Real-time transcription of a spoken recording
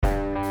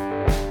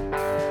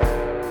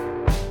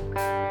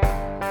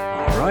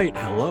right,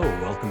 hello.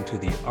 Welcome to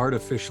the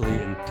Artificially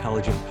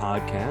Intelligent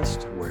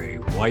Podcast, where a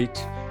white,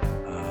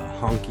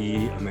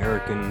 honky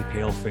American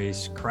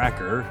pale-face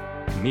cracker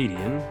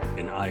comedian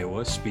in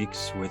Iowa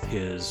speaks with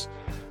his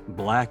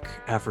black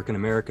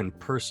African-American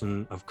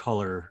person of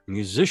color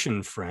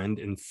musician friend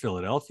in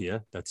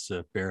Philadelphia. That's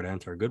Barrett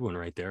Antar Goodwin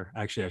right there.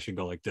 Actually, I should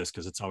go like this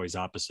because it's always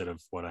opposite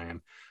of what I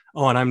am.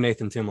 Oh, and I'm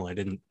Nathan Timmel. I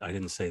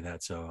didn't say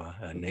that. So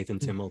Nathan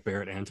Timmel,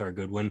 Barrett Antar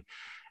Goodwin.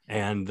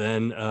 And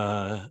then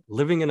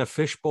living in a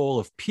fishbowl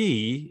of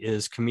pee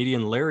is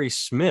comedian Larry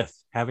Smith,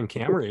 having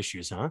camera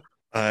issues, huh?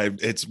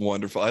 It's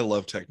wonderful. I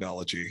love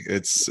technology.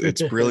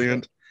 It's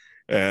brilliant.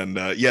 And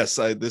yes,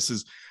 this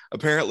is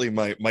apparently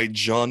my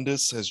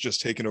jaundice has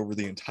just taken over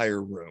the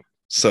entire room.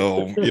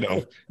 So,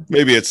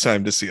 maybe it's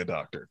time to see a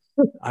doctor.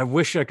 I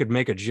wish I could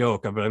make a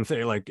joke, but I'm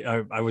thinking like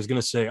I was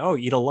gonna say, oh,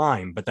 eat a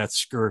lime, but that's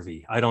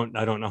scurvy. I don't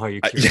know how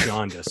you cure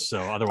jaundice. So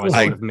otherwise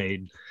I would have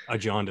made a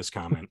jaundice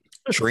comment.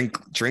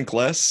 Drink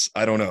less.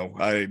 I don't know.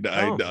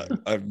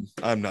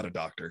 I'm not a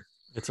doctor.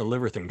 It's a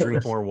liver thing.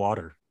 Drink more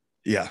water.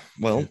 Yeah.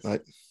 Well,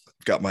 I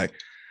got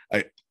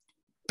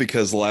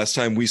because the last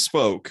time we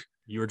spoke,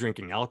 you were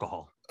drinking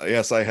alcohol.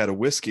 Yes, I had a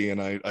whiskey,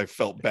 and I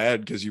felt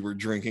bad because you were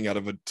drinking out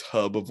of a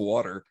tub of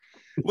water.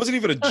 It wasn't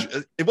even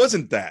it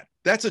wasn't that.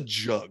 That's a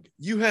jug.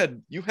 You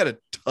had a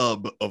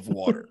tub of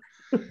water.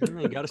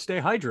 You got to stay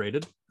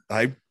hydrated.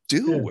 I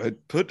do. Yeah. I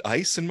put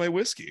ice in my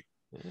whiskey.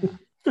 Yeah.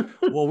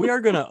 Well, we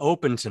are going to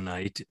open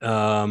tonight.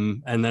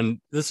 And then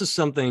this is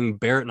something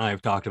Barrett and I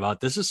have talked about.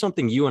 This is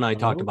something you and I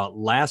talked about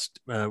last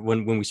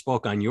when we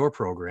spoke on your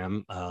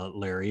program,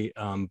 Larry.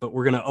 But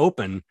we're going to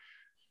open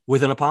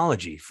with an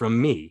apology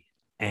from me.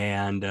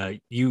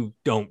 And you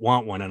don't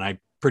want one. And I'm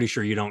pretty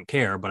sure you don't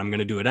care, but I'm going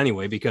to do it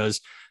anyway,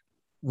 because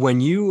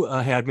when you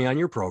had me on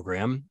your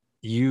program,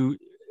 you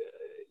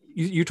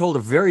told a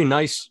very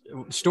nice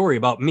story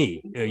about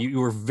me.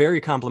 You were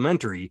very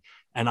complimentary.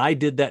 And I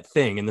did that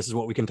thing, and this is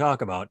what we can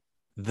talk about,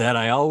 that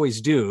I always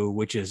do,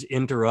 which is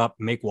interrupt,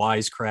 make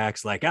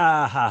wisecracks, like,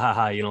 ha, ha,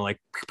 ha, like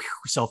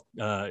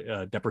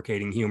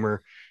self-deprecating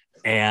humor.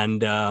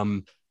 And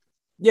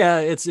yeah,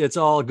 it's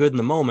all good in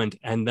the moment.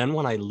 And then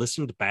when I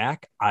listened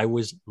back, I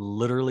was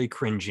literally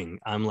cringing.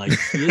 I'm like,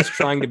 he is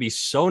trying to be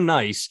so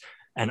nice,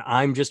 and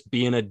I'm just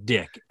being a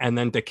dick. And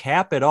then to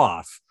cap it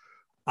off,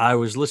 I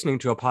was listening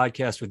to a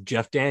podcast with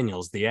Jeff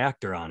Daniels, the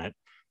actor on it.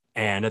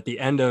 And at the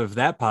end of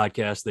that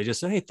podcast, they just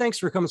said, hey, thanks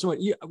for coming.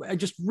 I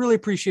just really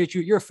appreciate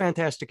you. You're a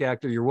fantastic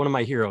actor. You're one of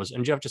my heroes.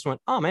 And Jeff just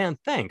went, oh, man,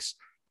 thanks.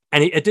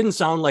 And it didn't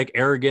sound like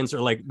arrogance, or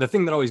like the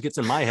thing that always gets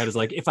in my head is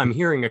like, if I'm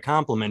hearing a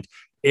compliment,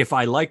 if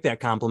I like that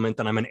compliment,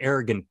 then I'm an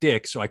arrogant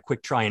dick. So I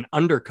quick try and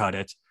undercut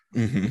it.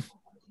 Mm-hmm.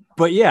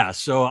 But yeah,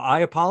 so I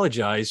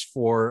apologize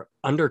for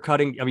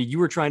undercutting. I mean, you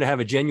were trying to have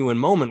a genuine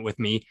moment with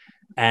me,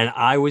 and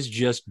I was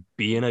just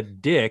being a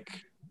dick,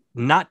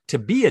 not to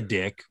be a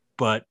dick,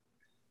 but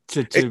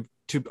to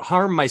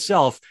harm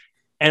myself.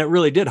 And it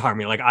really did harm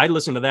me. Like, I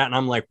listened to that and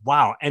I'm like,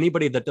 wow,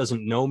 anybody that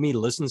doesn't know me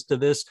listens to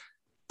this,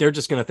 they're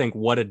just going to think,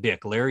 what a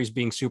dick. Larry's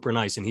being super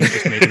nice and he's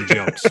just making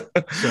jokes.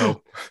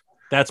 So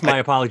that's my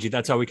apology.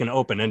 That's how we can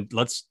open. And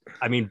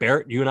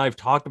Barrett, you and I have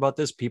talked about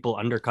this, people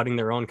undercutting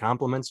their own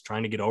compliments,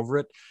 trying to get over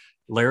it.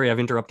 Larry, I've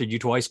interrupted you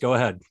twice. Go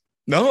ahead.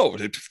 No,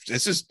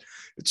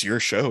 it's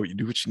your show. You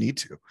do what you need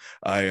to.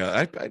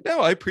 I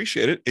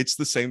appreciate it. It's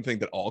the same thing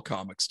that all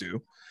comics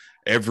do.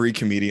 Every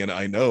comedian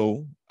I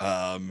know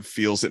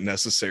feels it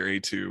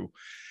necessary to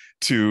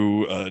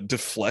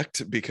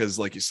deflect, because,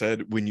 like you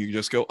said, when you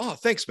just go, oh,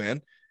 thanks,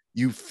 man,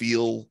 you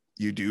feel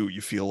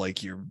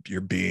like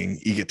you're being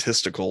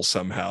egotistical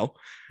somehow.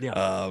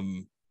 Yeah.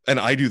 And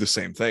I do the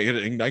same thing.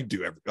 And I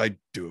do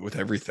it with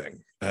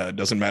everything. It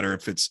doesn't matter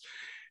if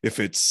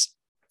it's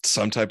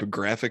some type of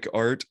graphic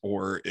art,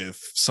 or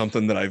if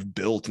something that I've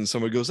built and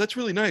someone goes, that's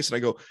really nice, and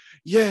I go,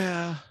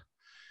 yeah,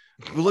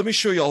 well, let me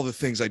show you all the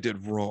things I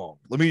did wrong.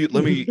 Let me,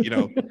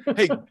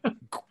 hey,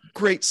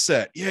 great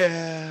set.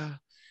 Yeah.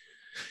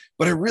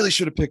 But I really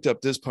should have picked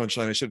up this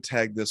punchline. I should have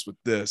tagged this with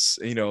this,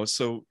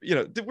 so,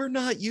 we're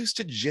not used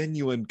to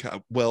genuine.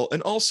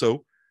 And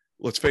also,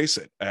 let's face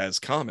it, as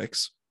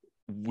comics,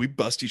 we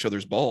bust each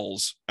other's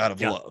balls out of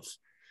love.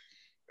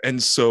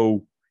 And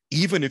so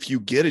even if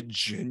you get a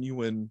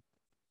genuine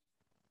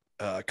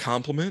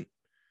compliment,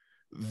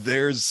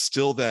 there's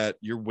still that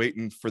you're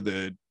waiting for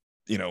the,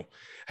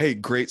 hey,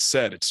 great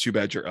set, it's too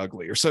bad you're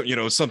ugly, or so,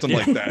 something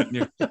like that.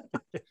 You're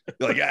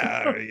like,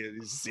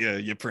 yeah,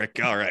 you prick.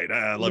 All right,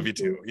 I love you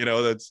too.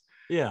 That's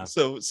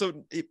So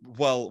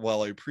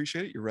while I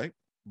appreciate it, you're right,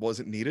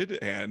 wasn't needed,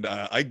 and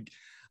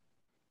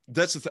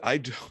that's the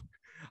thing.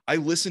 I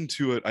listen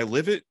to it, I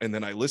live it, and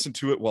then I listen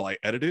to it while I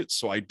edit it,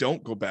 so I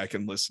don't go back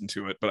and listen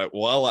to it. But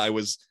while I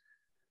was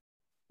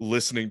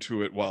listening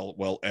to it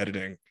while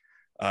editing,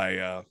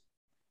 I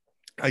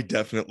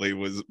definitely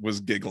was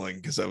giggling,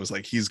 because I was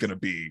like, he's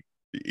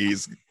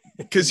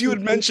because you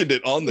had mentioned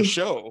it on the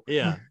show.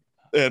 Yeah.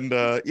 And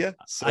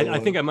so, I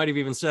think I might have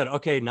even said,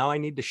 okay, now I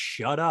need to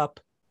shut up,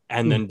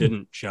 and then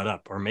didn't shut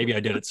up, or maybe I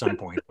did at some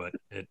point, but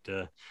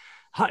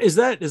Is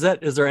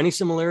there any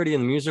similarity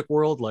in the music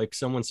world? Like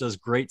someone says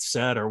great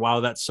set, or wow,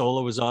 that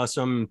solo was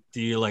awesome.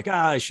 Do you like,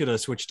 I should have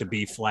switched to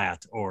B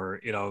flat, or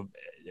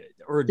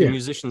or do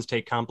musicians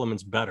take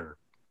compliments better?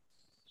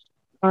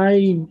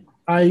 I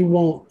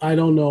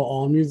don't know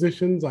all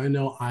musicians. I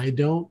know I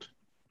don't.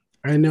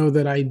 I know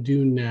that I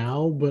do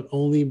now, but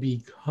only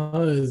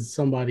because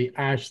somebody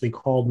actually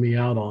called me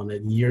out on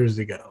it years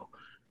ago,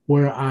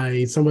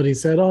 where somebody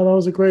said, "Oh, that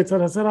was a great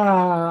set." I said,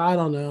 I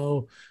don't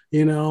know,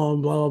 and blah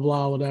blah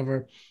blah,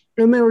 whatever.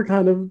 And they were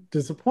kind of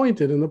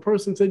disappointed. And the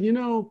person said,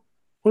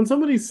 when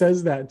somebody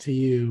says that to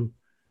you,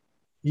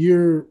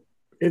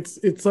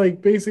 it's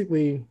like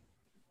basically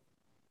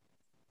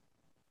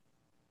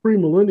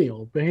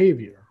premillennial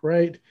behavior,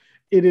 right?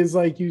 It is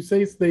like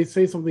they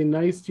say something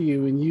nice to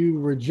you and you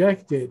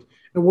reject it.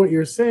 And what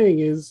you're saying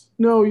is,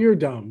 no, you're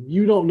dumb.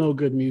 You don't know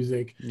good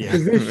music.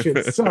 Because this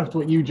shit sucked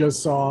what you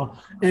just saw.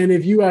 And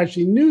if you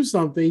actually knew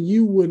something,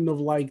 you wouldn't have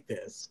liked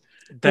this.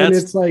 And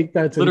it's like,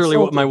 that's literally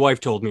insulting. what my wife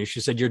told me.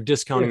 She said, you're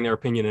discounting their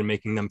opinion and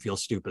making them feel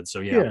stupid. So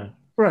yeah,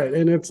 right.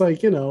 And it's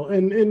like,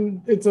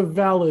 and it's a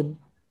valid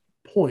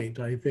point,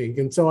 I think.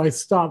 And so I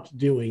stopped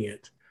doing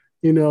it.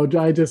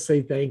 I just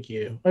say thank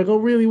you. I go,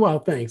 really well,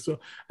 thanks. So,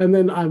 and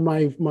then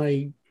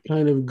my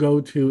kind of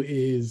go-to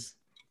is,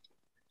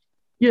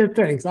 yeah,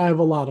 thanks. I have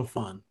a lot of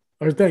fun.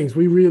 Or thanks.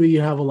 We really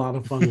have a lot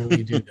of fun when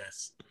we do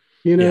this.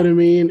 You know what I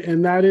mean?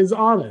 And that is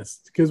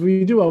honest because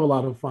we do have a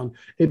lot of fun.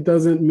 It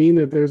doesn't mean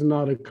that there's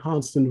not a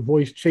constant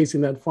voice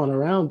chasing that fun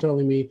around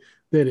telling me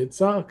that it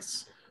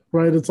sucks.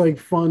 Right? It's like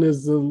fun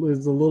is the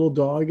little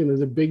dog and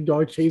there's a big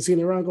dog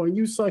chasing around going,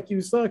 you suck.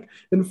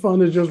 And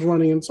fun is just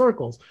running in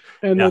circles.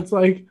 And it's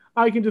like,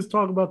 I can just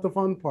talk about the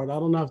fun part. I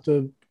don't have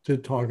to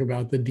talk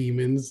about the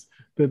demons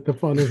that the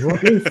fun is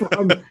running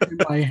from in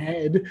my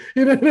head.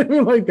 You know what I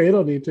mean? Like, they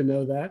don't need to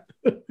know that.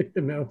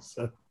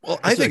 So. Well,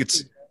 I think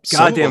it's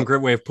goddamn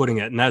great way of putting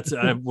it. And that's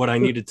what I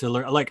needed to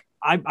learn. Like,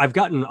 I've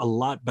gotten a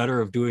lot better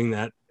of doing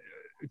that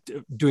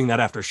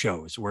after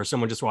shows where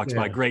someone just walks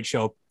by, great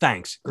show,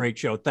 thanks, great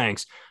show,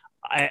 thanks.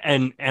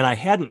 And I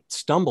hadn't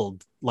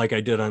stumbled like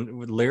I did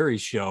with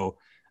Larry's show,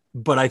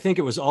 but I think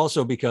it was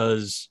also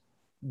because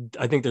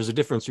I think there's a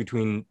difference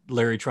between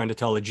Larry trying to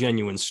tell a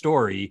genuine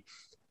story,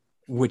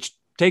 which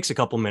takes a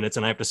couple minutes,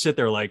 and I have to sit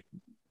there like,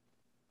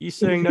 he's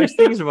saying nice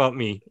things about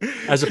me,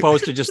 as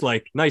opposed to just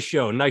like, nice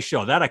show.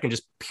 That I can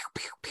just, pew,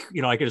 pew,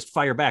 pew, I can just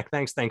fire back,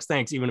 thanks.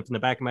 Even if in the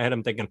back of my head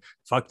I'm thinking,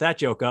 fuck that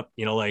joke up,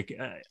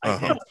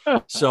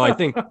 so I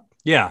think,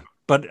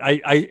 but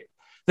I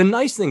the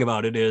nice thing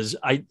about it is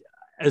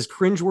as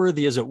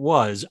cringeworthy as it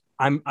was,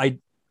 I'm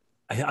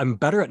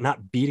better at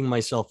not beating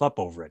myself up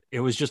over it. It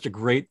was just a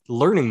great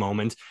learning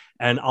moment.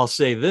 And I'll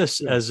say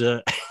this as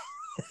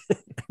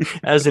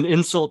as an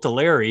insult to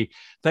Larry.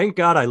 Thank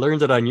God I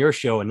learned it on your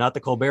show and not the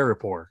Colbert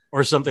Report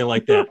or something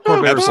like that.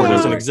 Colbert Report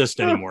doesn't exist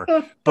anymore.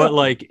 But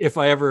like, if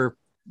I ever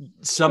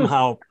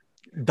somehow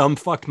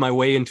dumbfucked my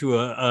way into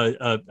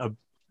a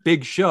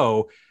big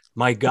show,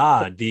 my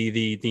God,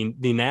 the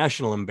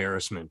national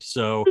embarrassment.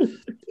 So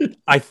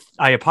I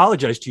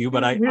apologize to you,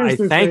 but I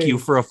thank you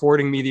for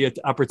affording me the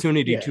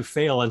opportunity to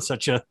fail on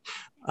such a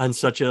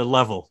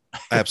level.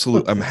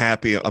 Absolutely.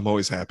 I'm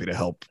always happy to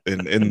help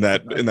in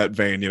that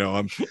vein.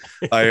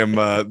 I am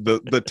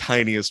the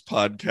tiniest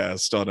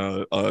podcast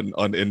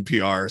on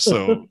NPR.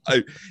 So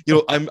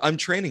I'm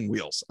training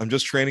wheels. I'm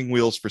just training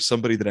wheels for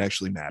somebody that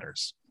actually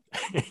matters.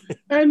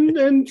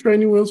 and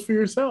training wheels for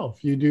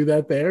yourself. You do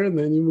that there, and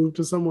then you move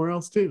to somewhere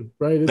else too,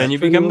 right? Then you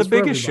become the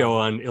biggest show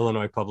on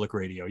Illinois Public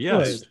Radio.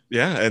 Yes, right.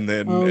 Yeah, and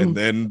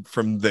then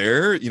from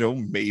there,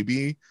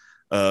 maybe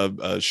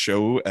a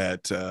show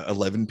at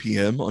 11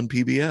 p.m. on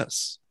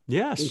PBS.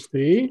 Yes,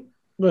 see,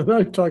 but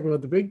I'm talking about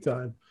the big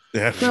time.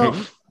 Yeah.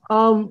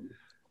 Now,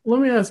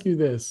 let me ask you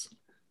this.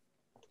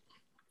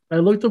 I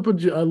looked up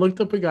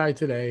a guy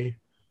today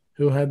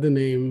who had the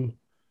name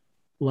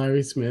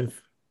Larry Smith.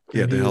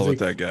 Yeah, the hell with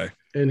that guy.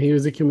 And he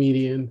was a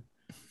comedian,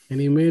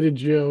 and he made a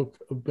joke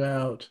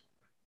about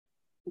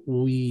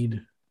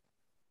weed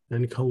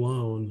and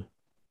cologne,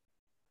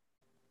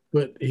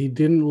 but he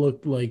didn't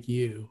look like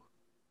you.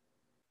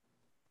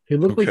 He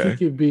looked like he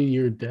could be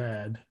your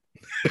dad.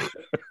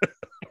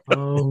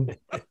 So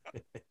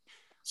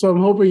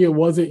I'm hoping it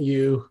wasn't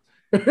you.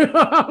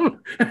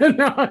 And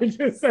now I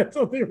just said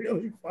something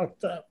really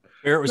fucked up.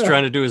 Barrett was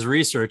trying to do his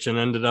research and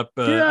ended up.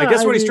 I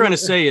guess what he's trying to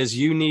say is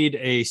you need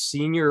a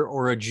senior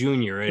or a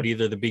junior at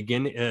either the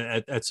beginning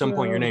at some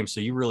point in your name,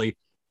 so you really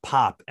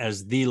pop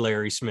as the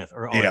Larry Smith,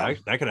 or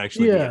that could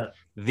actually be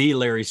the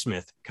Larry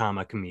Smith,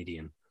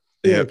 comedian.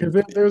 Yeah,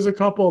 because there's a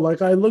couple.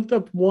 Like I looked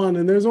up one,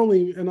 and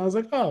and I was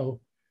like, oh,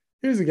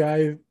 here's a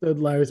guy,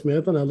 Larry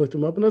Smith, and I looked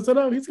him up, and I said,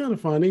 oh, he's kind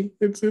of funny.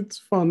 It's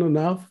fun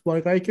enough.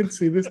 Like I can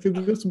see this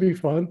would be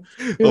fun,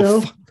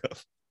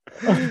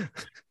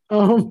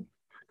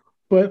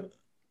 But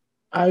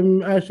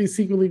I'm actually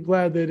secretly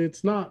glad that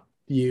it's not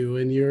you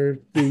and you're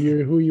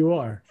who you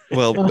are.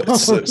 Well,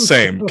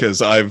 same,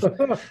 because I've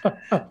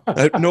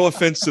no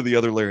offense to the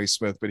other Larry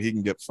Smith, but he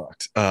can get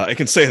fucked. I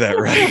can say that,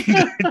 right?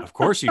 Of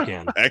course you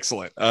can.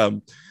 Excellent.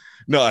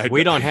 No,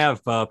 we don't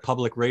have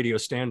public radio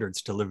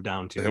standards to live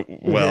down to.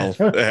 Well,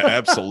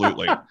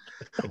 absolutely.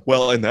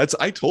 Well, and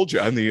I told you,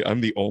 I'm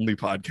the only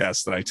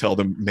podcast that I tell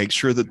them make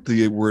sure that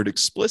the word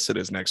explicit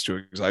is next to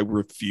it, because I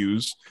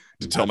refuse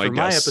to tell my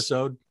guests. My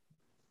episode.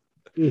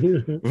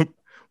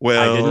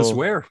 Well, I didn't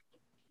swear.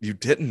 You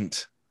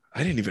didn't.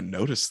 I didn't even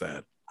notice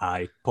that.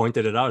 I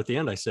pointed it out at the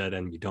end. I said,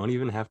 and you don't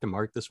even have to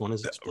mark this one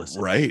as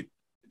explicit. Right.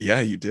 Yeah,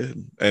 you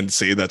did. And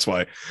see, that's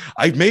why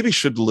I maybe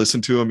should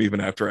listen to them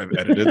even after I've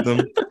edited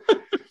them.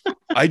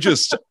 I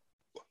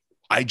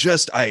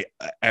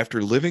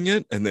after living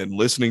it and then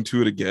listening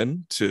to it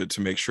again to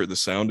make sure the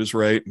sound is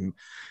right and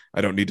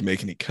I don't need to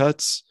make any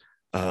cuts.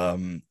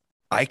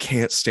 I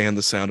can't stand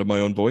the sound of my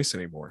own voice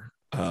anymore.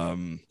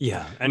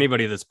 Yeah,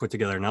 anybody that's put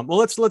together now. Well,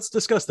 let's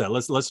discuss that.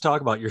 Let's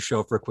talk about your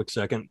show for a quick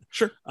second.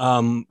 Sure.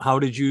 How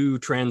did you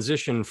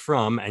transition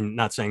from, and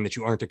not saying that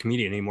you aren't a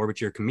comedian anymore,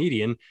 but you're a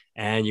comedian,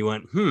 and you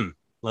went,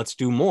 let's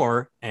do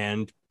more,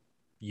 and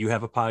you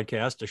have a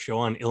podcast, a show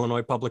on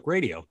Illinois Public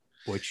Radio,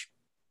 which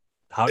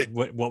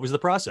what was the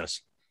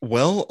process?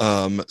 Well,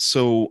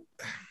 so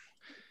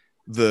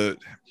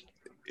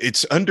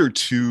it's under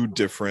two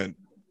different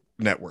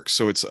networks.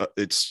 So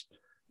it's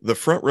the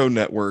Front Row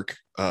Network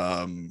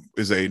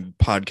is a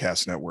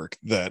podcast network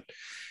that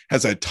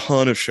has a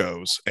ton of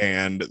shows,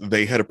 and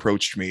they had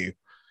approached me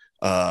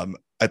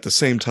at the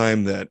same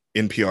time that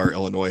NPR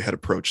Illinois had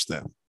approached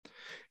them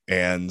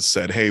and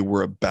said, hey,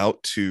 we're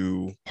about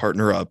to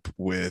partner up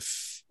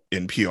with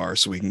NPR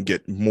so we can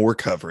get more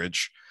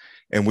coverage,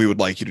 and we would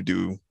like you to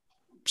do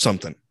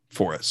something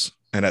for us.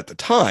 And at the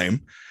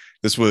time,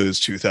 this was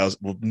 2000,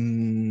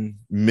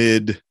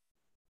 it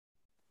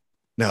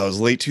was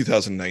late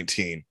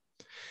 2019.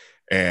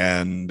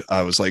 And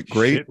I was like,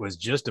 great. It was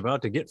just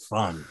about to get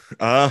fun.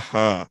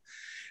 And,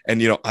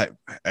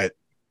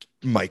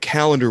 my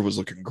calendar was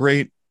looking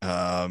great.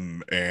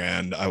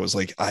 And I was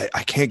like,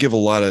 I can't give a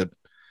lot of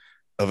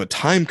a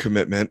time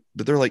commitment,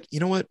 but they're like, you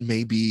know what,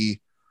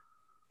 maybe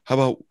how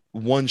about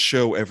one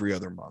show every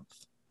other month?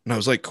 And I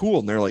was like, cool.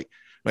 And they're like,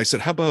 and I said,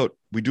 how about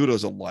we do it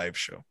as a live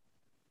show?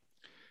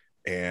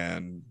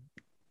 And,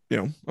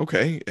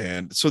 okay.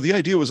 And so the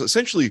idea was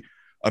essentially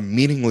a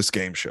meaningless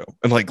game show,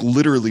 and like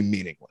literally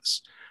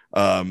meaningless.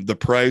 The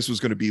prize was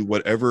going to be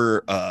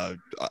whatever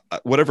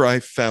I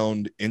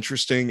found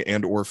interesting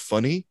and or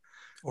funny,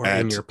 or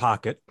in your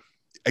pocket.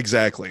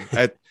 Exactly.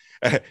 at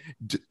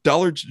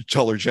Dollar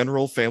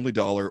General, Family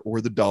Dollar, or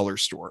the dollar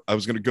store. I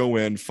was going to go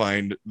in,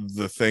 find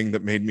the thing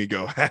that made me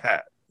go,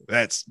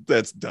 that's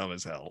dumb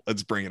as hell.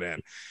 Let's bring it in.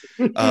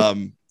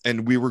 And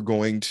it was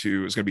going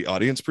to be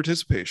audience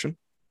participation.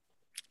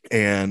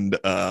 And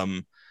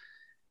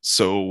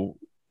so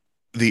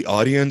the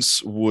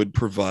audience would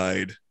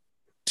provide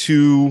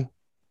two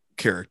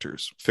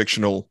characters,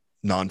 fictional,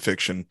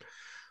 nonfiction,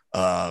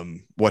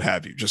 what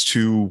have you, just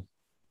two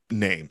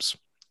names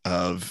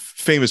of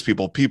famous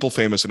people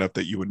famous enough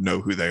that you would know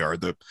who they are.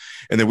 And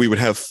then we would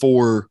have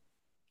four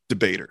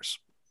debaters.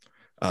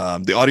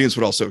 The audience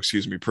would also,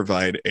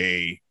 provide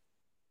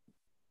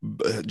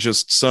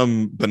just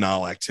some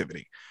banal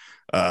activity.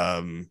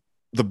 The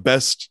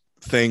best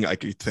thing I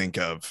could think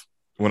of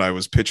when I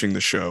was pitching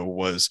the show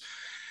was,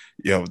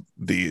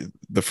 the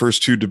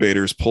first two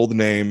debaters pull the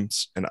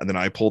names, and then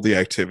I pull the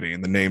activity,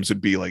 and the names would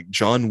be like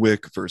John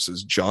Wick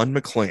versus John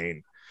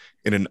McClane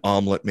in an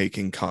omelet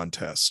making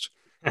contest.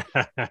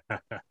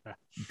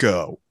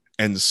 Go.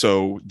 And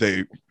so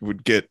they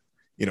would get,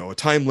 a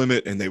time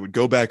limit, and they would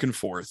go back and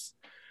forth.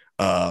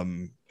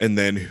 And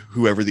then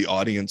whoever the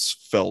audience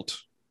felt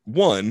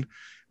won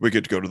would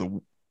get to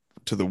go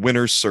to the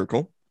winner's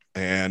circle,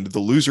 and the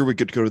loser would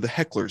get to go to the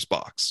heckler's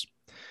box.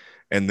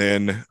 And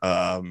then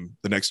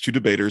the next two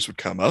debaters would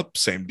come up,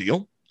 same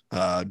deal,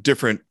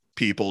 different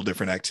people,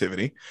 different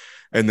activity.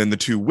 And then the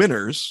two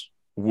winners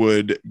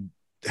would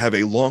have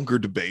a longer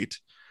debate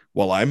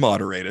while I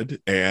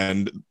moderated,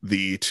 and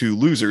the two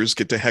losers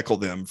get to heckle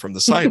them from the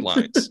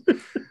sidelines.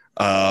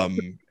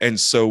 And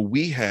so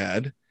we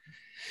had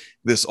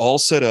this all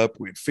set up.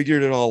 We'd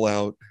figured it all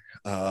out.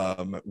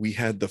 We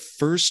had the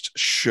first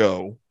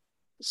show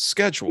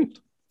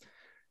scheduled.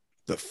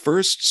 The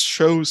first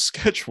show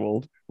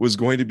scheduled was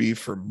going to be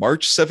for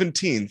March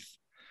 17th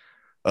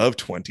of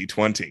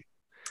 2020.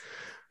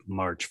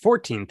 March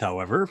 14th,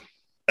 however.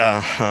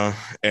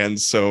 And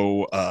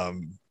so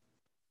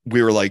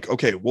we were like,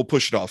 okay, we'll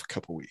push it off a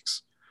couple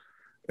weeks.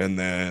 And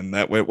then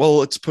that went, well,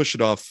 let's push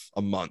it off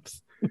a month.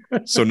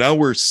 So now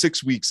we're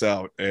 6 weeks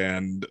out,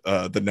 and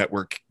the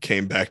network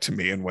came back to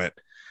me and went,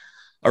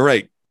 all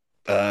right,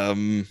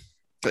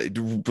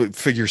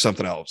 figure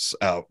something else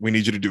out. We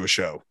need you to do a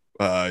show.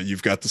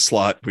 You've got the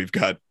slot, we've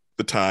got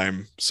the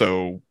time,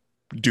 so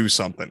do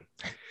something.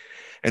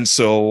 And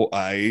so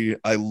I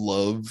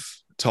love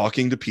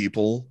talking to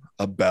people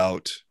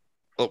about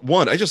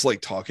one. I just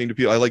like talking to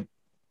people. I like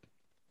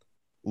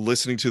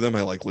listening to them.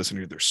 I like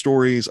listening to their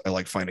stories. I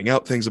like finding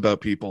out things about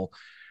people.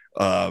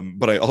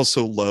 But I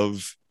also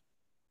love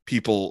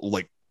people,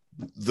 like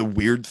the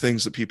weird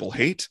things that people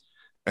hate,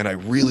 and I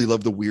really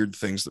love the weird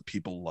things that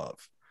people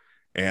love.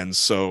 And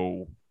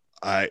so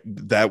I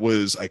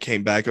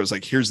came back, I was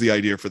like, here's the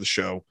idea for the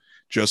show,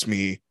 just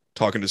me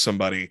talking to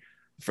somebody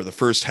for the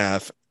first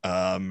half,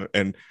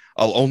 and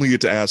I'll only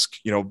get to ask,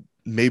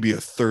 maybe a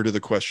third of the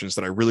questions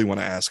that I really want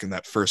to ask in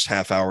that first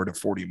half hour to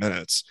 40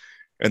 minutes,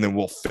 and then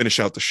we'll finish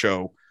out the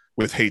show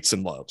with hates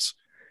and loves.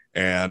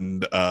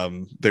 And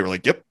they were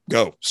like, yep,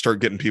 go start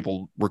getting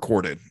people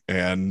recorded,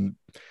 and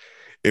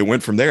it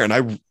went from there.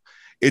 And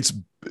it's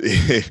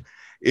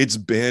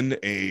been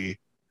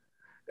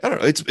I don't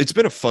know, it's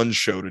been a fun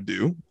show to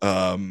do.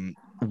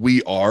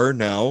 We are,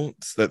 now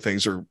that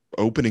things are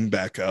opening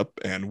back up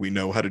and we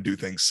know how to do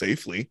things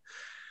safely,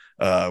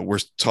 we're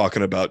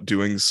talking about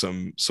doing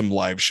some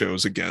live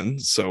shows again.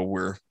 So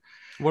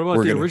what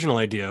about the original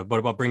idea? What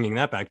about bringing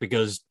that back?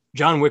 Because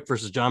John Wick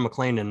versus John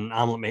McClane and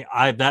Omelet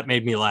that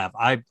made me laugh.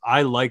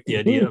 I like the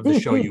idea of the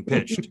show you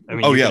pitched. I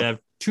mean, you could have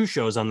 2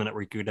 shows on the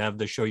network. You could have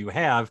the show you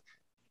have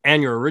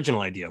and your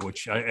original idea,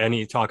 which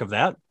any talk of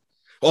that?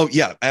 Oh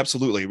yeah,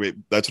 absolutely.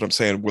 That's what I'm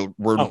saying.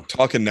 We're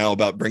talking now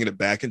about bringing it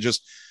back and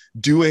just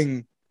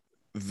doing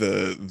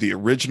the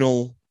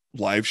original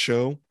live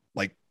show,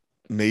 like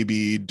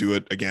maybe do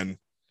it again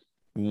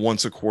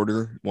once a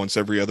quarter, once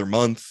every other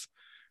month,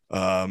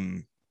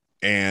 and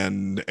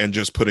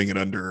just putting it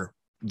under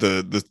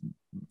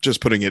just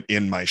putting it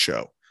in my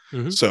show.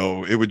 Mm-hmm.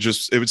 So it would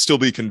still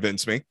be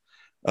Convince Me,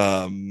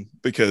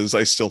 because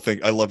I still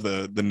think I love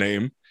the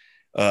name,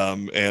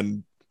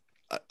 and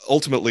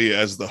ultimately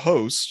as the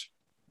host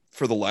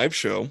for the live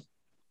show,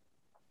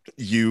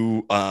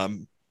 you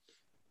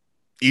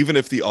even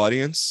if the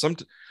audience,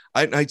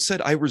 I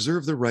said I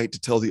reserve the right to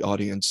tell the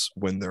audience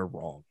when they're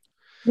wrong.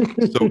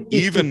 So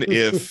even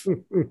if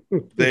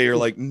they are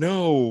like,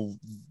 no,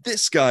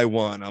 this guy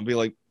won, I'll be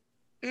like,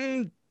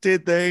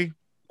 did they?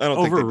 I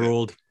don't think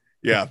overruled.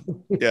 Yeah.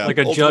 Like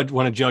a judge,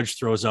 when a judge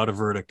throws out a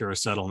verdict or a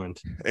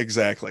settlement.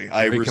 Exactly.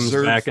 He comes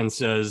back and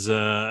says,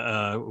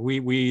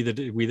 we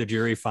the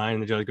jury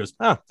find. The judge goes,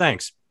 oh,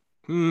 thanks.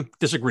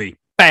 Disagree.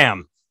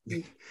 Bam.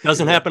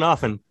 Doesn't happen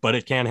often, but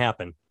it can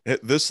happen.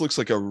 This looks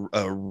like a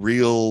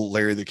real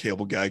Larry the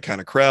Cable Guy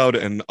kind of crowd,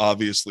 and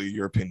obviously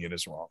your opinion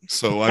is wrong.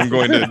 So I'm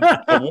going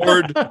to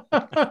award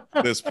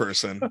this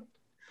person.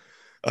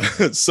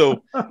 We're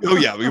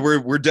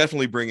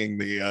definitely bringing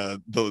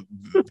the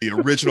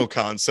original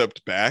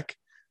concept back.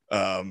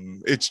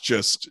 It's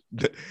just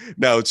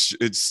now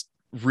it's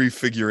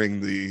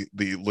refiguring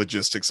the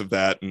logistics of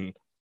that,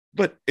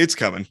 but it's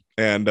coming,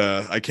 and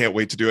I can't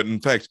wait to do it.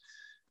 In fact,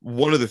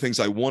 one of the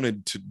things I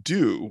wanted to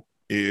do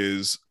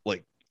is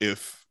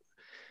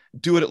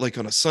do it like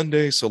on a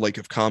Sunday. So like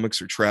if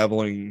comics are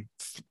traveling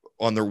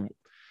on their,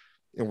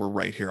 we're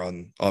right here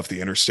off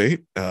the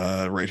interstate,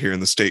 right here in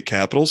the state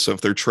capital. So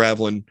if they're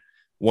traveling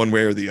one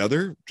way or the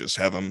other, just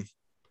have them,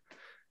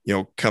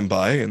 come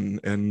by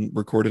and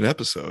record an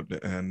episode.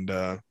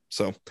 And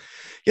so,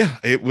 yeah,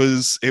 it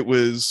was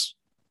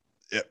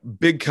a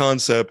big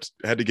concept,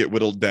 had to get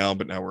whittled down,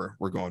 but now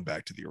we're going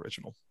back to the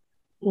original.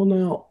 Well,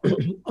 now,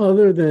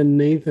 other than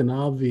Nathan,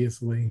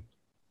 obviously,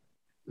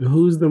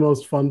 who's the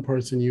most fun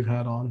person you've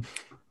had on?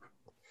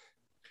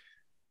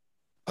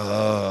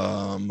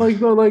 Or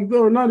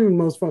not even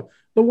most fun,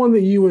 the one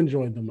that you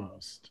enjoyed the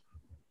most,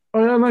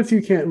 or unless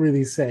you can't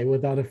really say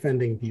without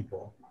offending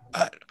people.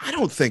 I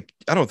don't think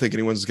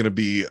anyone's going to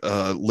be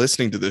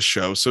listening to this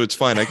show, so it's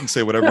fine. I can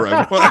say whatever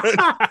I want.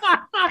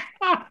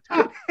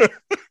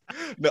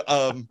 No,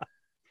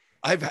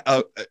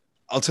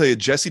 I'll tell you,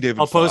 Jesse David.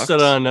 I'll post it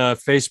on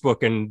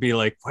Facebook and be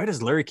like, why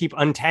does Larry keep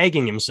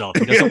untagging himself?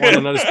 He doesn't want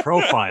to know his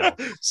profile.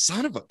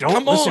 Son of a!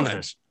 Don't listen to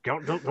this.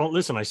 Don't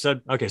listen. I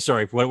said, okay,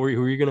 sorry. Who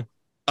were you gonna?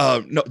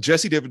 No,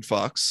 Jesse David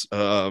Fox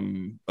of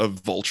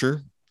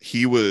Vulture.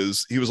 He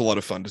was a lot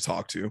of fun to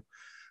talk to.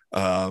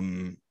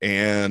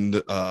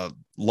 And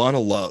Lana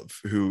Love,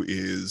 who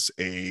is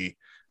a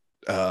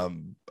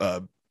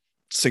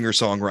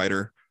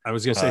singer-songwriter. I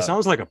was gonna say,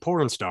 sounds like a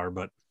porn star,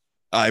 but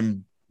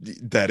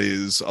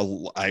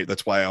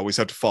that's why I always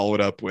have to follow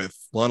it up with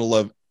Lana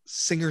Love,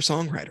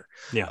 singer-songwriter.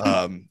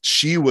 Yeah.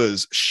 She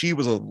was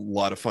a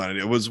lot of fun.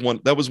 It was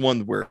one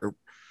where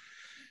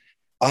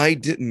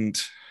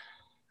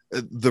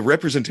the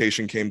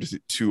representation came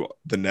to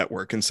the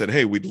network and said,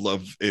 hey, we'd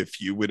love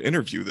if you would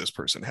interview this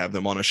person, have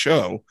them on a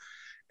show.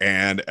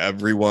 And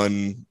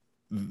everyone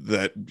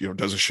that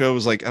does a show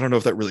is like, I don't know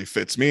if that really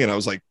fits me. And I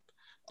was like,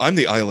 I'm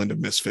the island of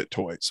misfit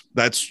toys.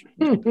 That's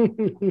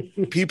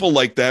people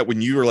like that.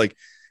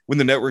 When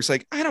the network's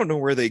like, I don't know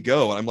where they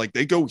go, and I'm like,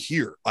 they go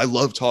here. I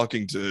love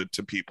talking to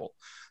people.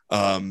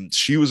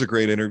 She was a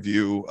great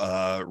interview.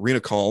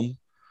 Rena Calm,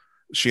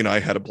 she and I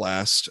had a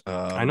blast.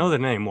 I know the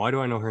name. Why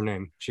do I know her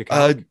name?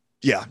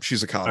 Yeah,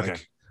 she's a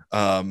comic.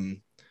 Okay.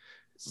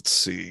 Let's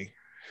see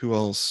who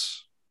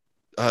else.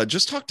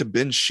 Just talked to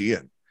Ben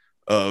Sheehan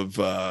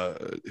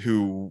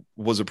who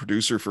was a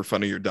producer for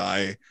Funny or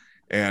Die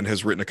and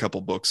has written a couple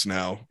books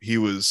now. He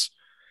was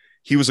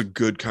a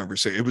good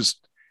conversation. It was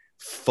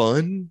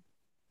fun,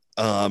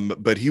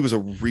 but he was a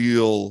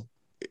real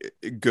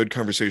good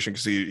conversation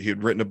because he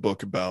had written a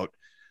book about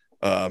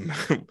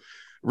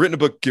written a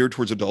book geared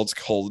towards adults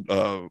called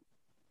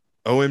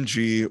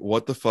OMG,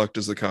 what the fuck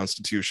does the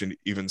Constitution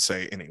even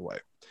say anyway?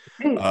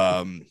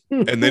 And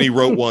then he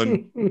wrote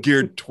one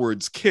geared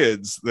towards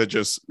kids that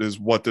just is,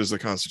 what does the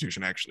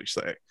Constitution actually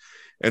say?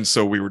 And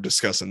so we were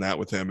discussing that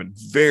with him, and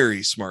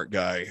very smart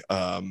guy.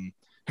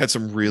 Had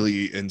some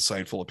really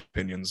insightful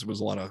opinions. It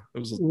was a lot of,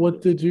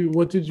 what did you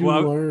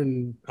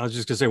learn? I was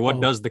just gonna say, what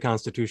does the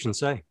Constitution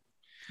say?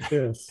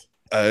 Yes.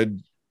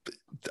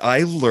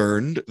 I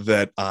learned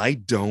that I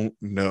don't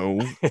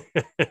know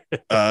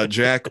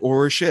jack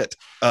or shit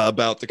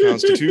about the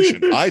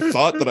Constitution. I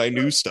thought that I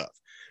knew stuff.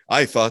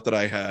 I thought that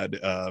I had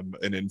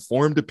an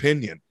informed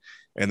opinion,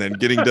 and then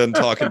getting done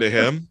talking to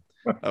him,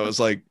 I was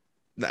like,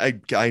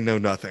 I know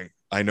nothing.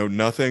 I know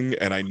nothing,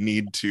 and I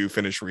need to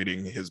finish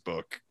reading his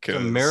book.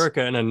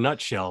 America in a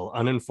nutshell,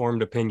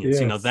 uninformed opinions.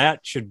 Yes. You know, that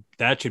should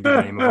be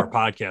the name of our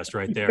podcast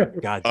right there.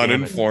 God damn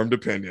Uninformed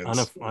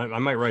opinions. I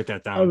might write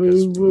that down,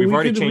 because we've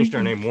already changed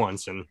our name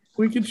once, and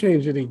we could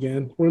change it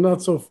again. We're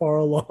not so far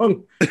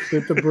along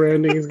that the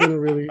branding is going to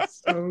really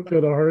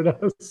hurt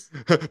us.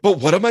 But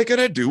what am I going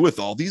to do with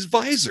all these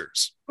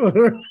visors?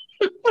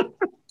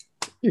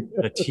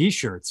 the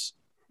T-shirts.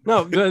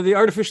 No, the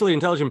Artificially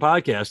Intelligent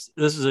podcast,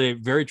 this is a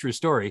very true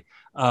story.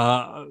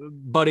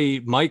 Buddy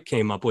Mike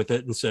came up with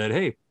it and said,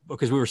 hey,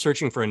 because we were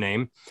searching for a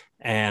name,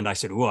 and I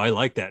said, ooh, I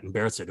like that. And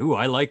Barrett said, ooh,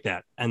 I like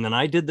that. And then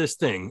I did this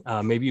thing.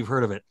 Maybe you've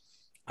heard of it.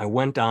 I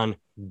went on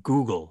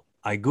Google.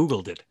 I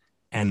Googled it,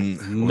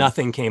 and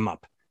nothing came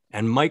up.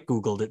 And Mike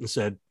Googled it and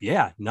said,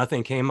 yeah,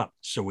 nothing came up.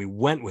 So we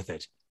went with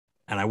it.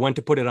 And I went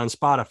to put it on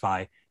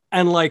Spotify,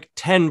 and like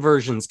 10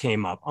 versions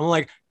came up. I'm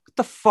like, what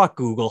the fuck,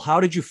 Google?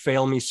 How did you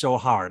fail me so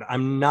hard?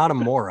 I'm not a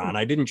moron.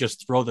 I didn't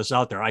just throw this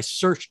out there. I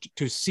searched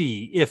to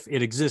see if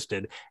it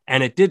existed,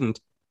 and it didn't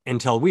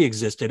until we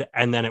existed,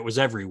 and then it was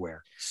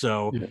everywhere.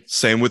 So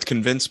same with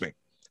Convince Me.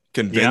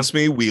 Convince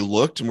Me, we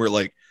looked and we're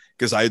like,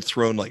 because I had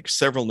thrown like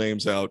several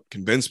names out.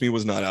 Convince Me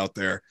was not out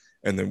there.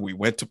 And then we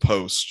went to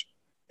post,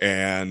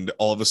 and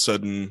all of a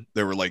sudden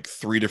there were like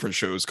 3 different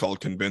shows called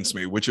Convince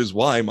Me, which is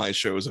why my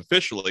show is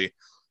officially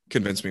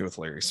Convince Me with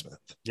Larry Smith.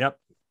 Yep.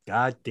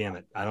 God damn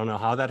it. I don't know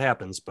how that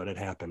happens, but it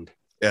happened.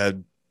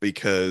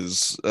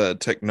 Because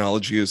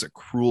technology is a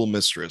cruel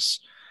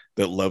mistress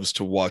that loves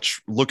to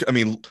look at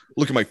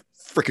my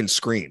freaking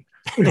screen.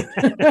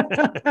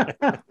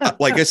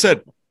 Like I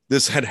said,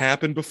 this had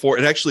happened before.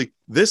 And actually,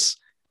 this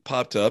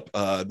popped up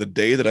the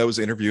day that I was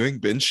interviewing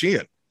Ben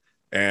Sheehan.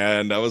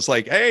 And I was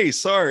like, hey,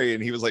 sorry.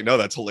 And he was like, no,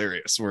 that's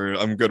hilarious.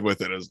 I'm good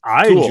with it.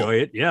 I enjoy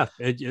it. Yeah.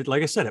 It,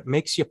 like I said, it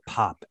makes you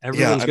pop.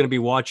 Everyone's going to be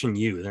watching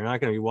you. They're not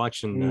going to be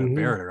watching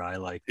Barrett or I.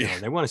 Like, you know,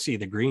 they want to see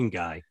the green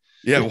guy.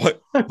 Yeah.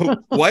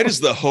 Why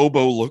does the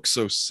hobo look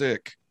so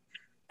sick?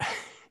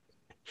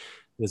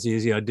 Was he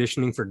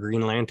auditioning for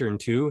Green Lantern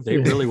 2? They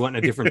really went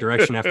in a different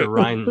direction after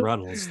Ryan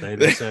Reynolds.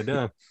 They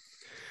said,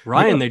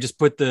 Ryan, they just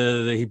put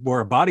he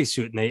wore a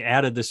bodysuit, and they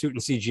added the suit in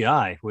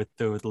CGI.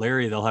 With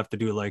Larry, they'll have to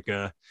do like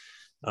a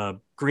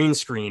green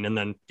screen, and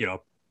then, you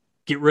know,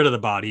 get rid of the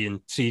body in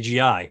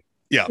CGI.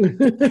 Yeah.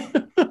 Good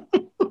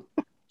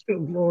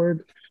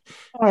Lord.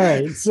 All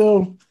right.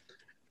 So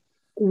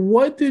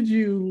what did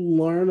you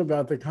learn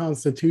about the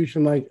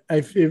Constitution? Like,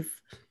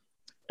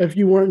 if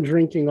you weren't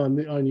drinking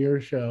on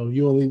your show,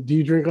 do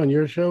you drink on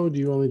your show? Or do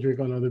you only drink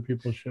on other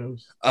people's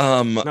shows?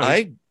 No,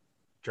 I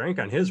drank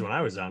on his when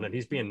I was on it.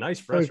 He's being nice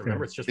for us. Okay.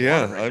 Remember, it's just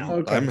water right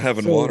now. I'm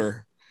having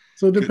water.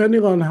 So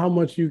depending on how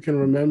much you can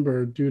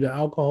remember due to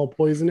alcohol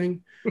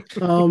poisoning,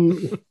 I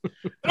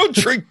don't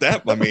drink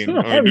that. I mean,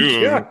 I do.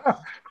 Yeah.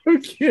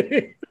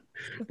 Okay.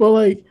 Well,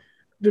 like,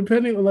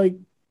 depending on, like,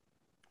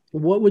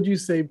 what would you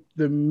say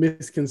the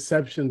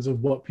misconceptions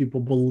of what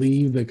people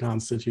believe the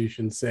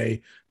Constitution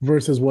say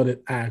versus what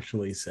it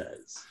actually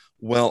says?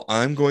 Well,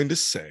 I'm going to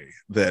say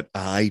that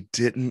I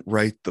didn't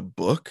write the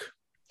book.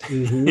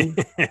 Mm-hmm.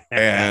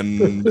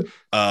 And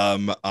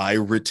I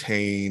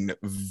retain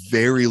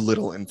very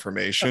little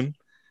information.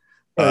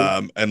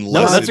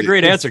 That's a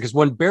great answer, because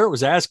when Barrett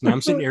was asking,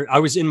 I'm sitting here, I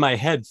was in my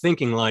head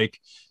thinking like,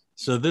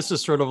 so this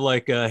is sort of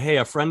like, hey,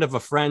 a friend of a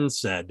friend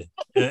said.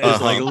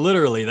 It's like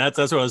literally that's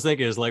what I was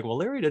thinking. Is like, well,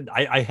 Larry did.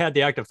 I had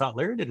the active thought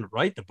Larry didn't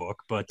write the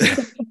book, but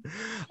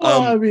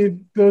well, I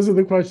mean, those are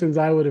the questions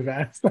I would have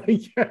asked, I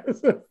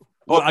guess.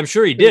 Well, I'm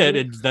sure he did.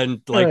 And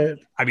then, like,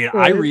 I mean,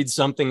 I read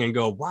something and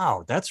go,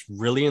 wow, that's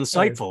really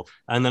insightful.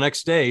 And the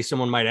next day,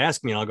 someone might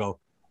ask me, and I'll go,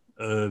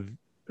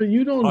 but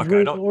you don't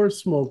drink or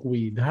smoke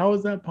weed. How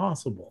is that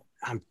possible?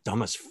 I'm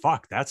dumb as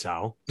fuck. That's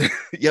how.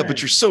 Yeah,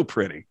 but you're so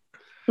pretty.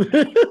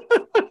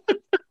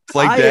 It's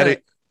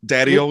like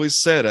Daddy always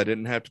said, I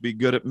didn't have to be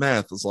good at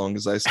math as long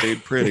as I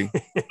stayed pretty.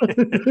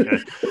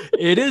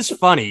 It is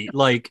funny.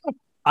 Like,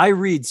 I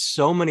read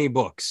so many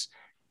books,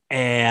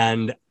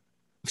 and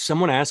if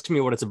someone asks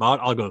me what it's about,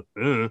 I'll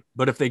go,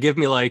 but if they give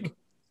me like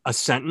a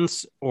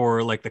sentence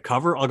or like the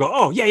cover, I'll go,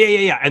 oh,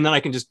 yeah. And then I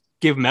can just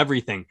give them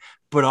everything.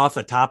 But off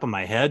the top of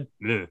my head,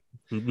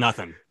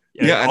 nothing.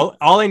 Yeah.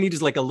 All I need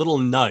is like a little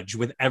nudge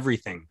with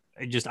everything.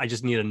 I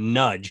just need a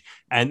nudge,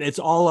 and it's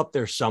all up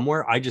there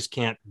somewhere. I just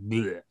can't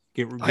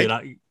get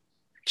out.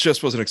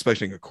 Just wasn't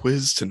expecting a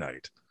quiz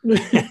tonight.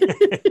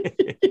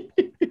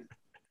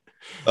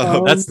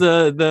 That's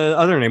the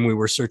other name we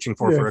were searching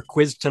for a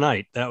quiz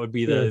tonight. That would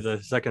be Yes.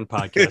 the second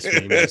podcast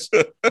name. Is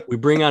we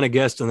bring on a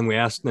guest and then we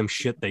ask them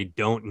shit they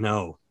don't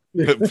know.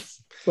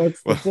 Yes,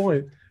 that's the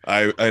point.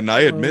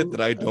 I admit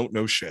that I don't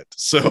know shit.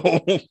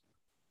 So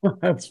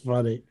That's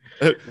funny.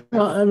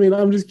 Well, I mean,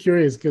 I'm just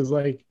curious because,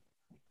 like,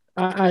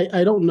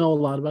 I don't know a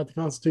lot about the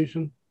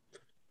Constitution.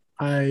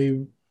 I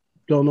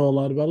don't know a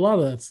lot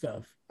of that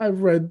stuff.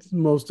 I've read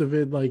most of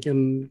it, like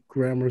in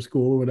grammar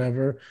school or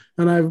whatever,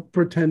 and I've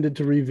pretended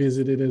to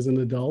revisit it as an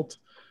adult.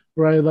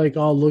 Right, like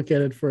I'll look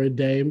at it for a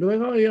day and be like,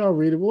 "Oh yeah, I'll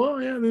read it."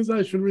 Well, yeah, this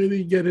I should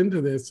really get into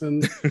this,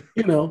 and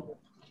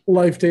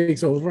life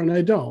takes over, and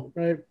I don't.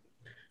 Right,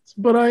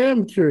 but I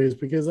am curious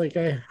because, like,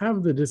 I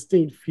have the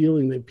distinct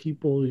feeling that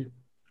people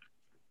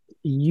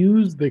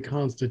use the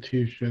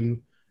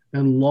Constitution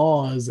and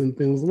laws and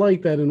things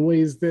like that in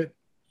ways that,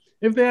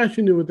 if they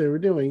actually knew what they were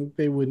doing,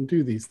 they wouldn't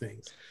do these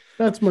things.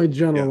 That's my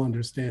general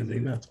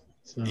understanding. That's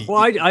so. Well,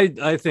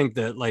 I think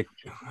that, like,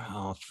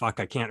 oh fuck,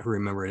 I can't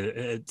remember it.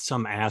 It's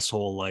some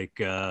asshole like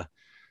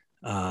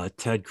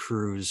Ted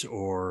Cruz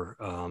or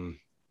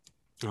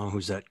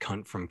who's that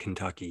cunt from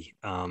Kentucky?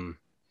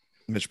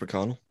 Mitch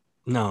McConnell.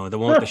 No, the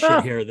one with the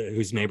shit hair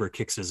whose neighbor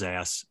kicks his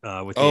ass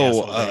with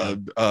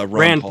the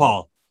Rand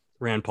Paul.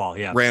 Rand Paul,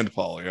 yeah. Rand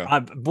Paul, yeah.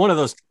 One of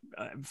those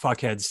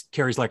fuckheads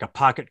carries like a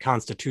pocket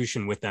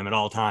constitution with them at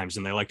all times,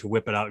 and they like to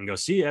whip it out and go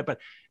see it. But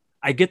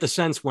I get the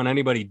sense when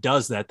anybody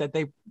does that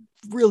they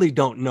really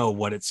don't know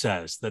what it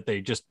says, that they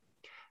just,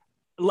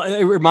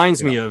 it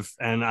reminds me of,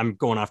 and I'm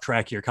going off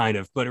track here kind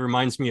of, but it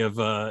reminds me of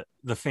the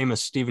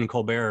famous Stephen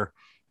Colbert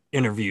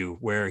interview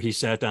where he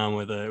sat down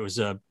with it was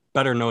a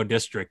Better Know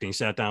District, and he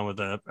sat down with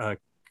a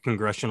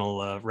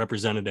congressional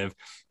representative,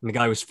 and the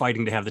guy was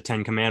fighting to have the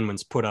 10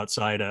 Commandments put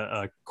outside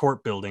a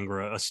court building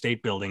or a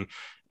state building.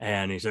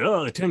 And he said,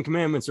 "Oh, the 10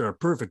 Commandments are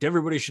perfect.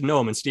 Everybody should know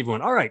them." And Steve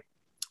went, "All right,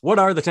 what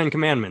are the 10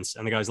 Commandments?"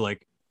 And the guy's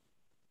like,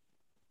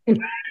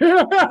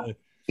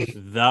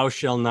 "Thou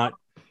shall not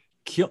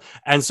kill."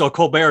 And so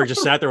Colbert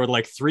just sat there with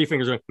like three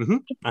fingers,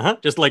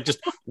 just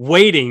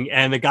waiting.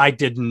 And the guy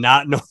did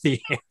not know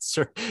the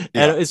answer.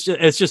 And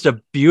it's just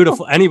a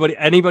beautiful,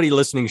 anybody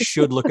listening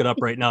should look it up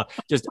right now.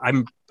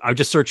 I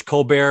just searched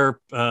Colbert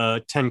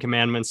 10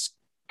 Commandments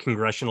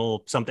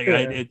congressional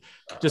something.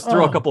 Just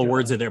throw a couple of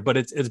words in there, but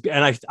it's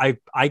and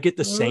I get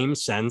the same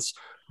sense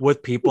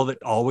with people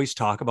that always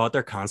talk about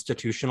their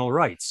constitutional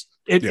rights.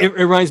 It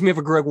reminds me of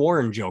a Greg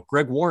Warren joke.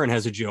 Greg Warren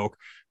has a joke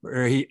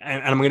where and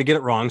I'm going to get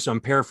it wrong, so I'm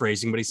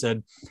paraphrasing, but he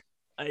said,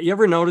 "You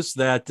ever notice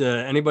that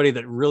anybody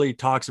that really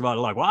talks about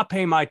it, like, well, I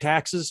pay my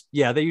taxes,"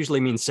 yeah, they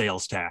usually mean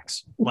sales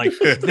tax. Like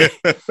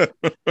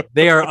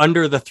they are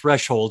under the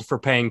threshold for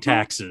paying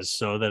taxes.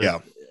 So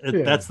that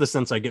that's the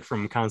sense I get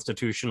from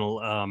constitutional.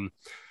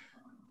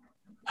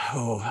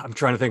 I'm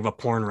trying to think of a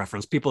porn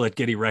reference. People that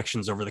get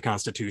erections over the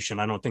Constitution,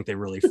 I don't think they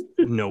really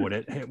know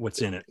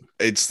what's in it.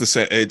 It's the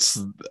same.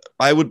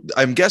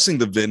 I'm guessing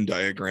the Venn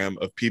diagram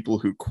of people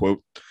who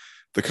quote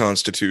the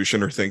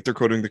Constitution or think they're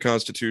quoting the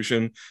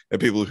Constitution and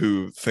people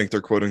who think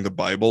they're quoting the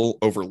Bible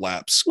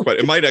overlaps quite.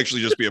 It might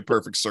actually just be a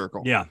perfect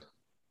circle. Yeah.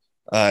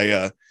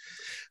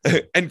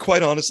 And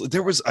quite honestly,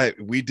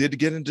 we did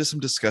get into some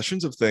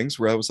discussions of things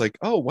where I was like,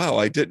 "Oh wow,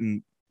 I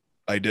didn't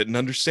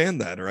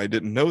understand that, or I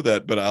didn't know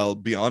that." But I'll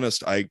be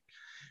honest,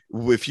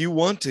 if you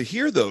want to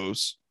hear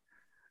those,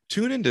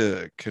 tune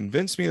into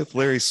Convince Me with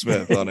Larry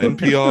Smith on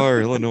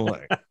NPR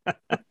Illinois.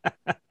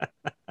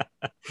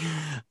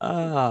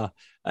 But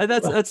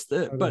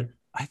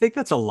I think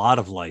that's a lot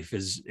of life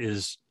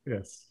is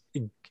yes.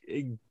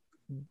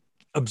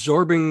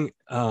 Absorbing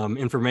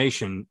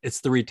information.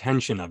 It's the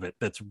retention of it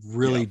that's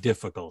really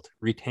difficult,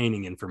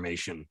 retaining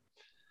information.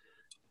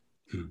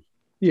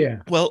 Yeah.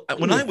 Well,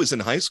 when I was in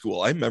high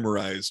school, I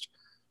memorized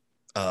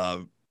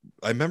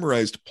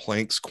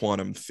Planck's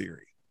quantum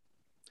theory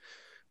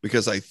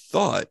because I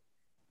thought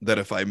that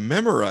if I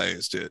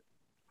memorized it,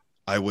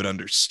 I would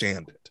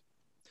understand it.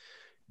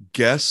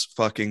 Guess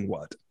fucking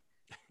what?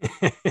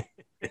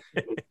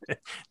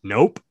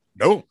 Nope.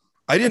 No,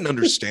 I didn't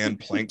understand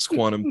Planck's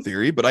quantum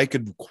theory, but I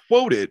could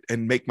quote it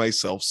and make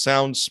myself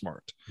sound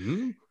smart.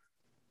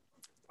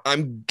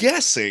 I'm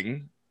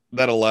guessing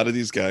that a lot of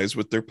these guys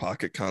with their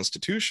pocket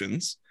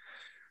constitutions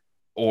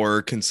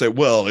or can say,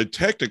 well, it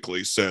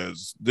technically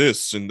says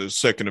this in the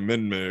Second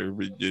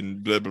Amendment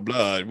in blah, blah,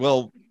 blah.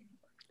 Well,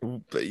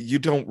 you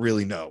don't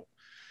really know.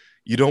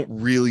 You don't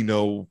really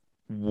know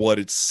what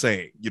it's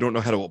saying. You don't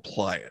know how to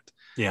apply it.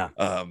 Yeah.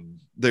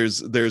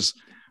 There's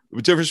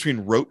a difference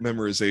between rote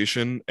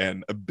memorization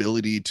and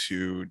ability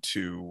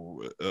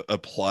to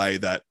apply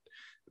that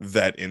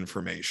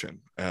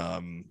information.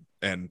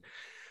 And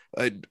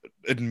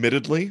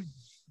admittedly,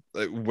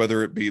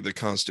 whether it be the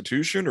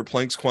Constitution or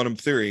Planck's quantum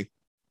theory,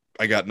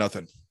 I got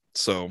nothing.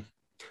 So,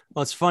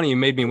 well, it's funny you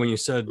made me when you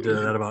said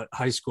that about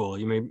high school.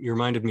 You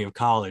reminded me of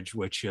college,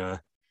 which I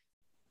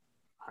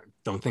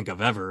don't think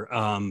I've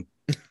ever.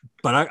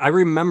 But I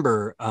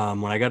remember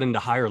when I got into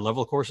higher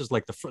level courses,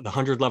 like the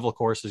 100 level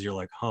courses, you're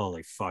like,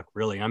 holy fuck,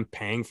 really? I'm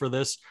paying for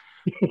this.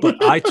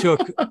 but I took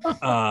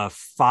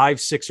 5,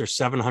 6, or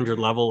 700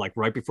 level, like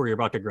right before you're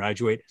about to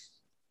graduate,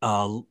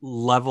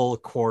 level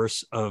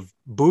course of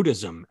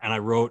Buddhism, and I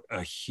wrote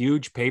a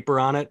huge paper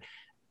on it.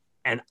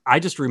 And I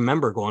just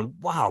remember going,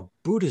 "Wow,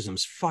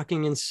 Buddhism's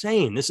fucking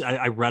insane."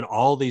 I read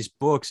all these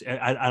books, and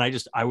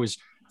I was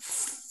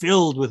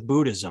filled with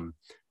Buddhism.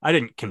 I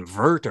didn't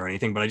convert or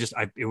anything, but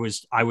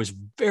I was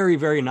very,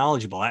 very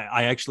knowledgeable.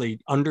 I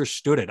actually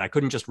understood it. I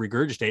couldn't just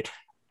regurgitate.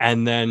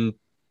 And then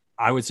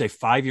I would say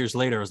 5 years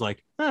later, I was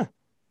like,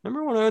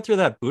 remember when I went through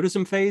that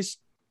Buddhism phase?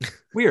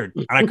 Weird.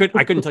 And I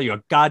couldn't tell you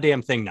a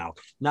goddamn thing now.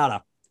 Not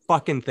a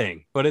fucking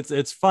thing. But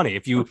it's funny.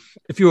 If you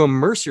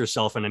immerse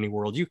yourself in any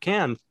world, you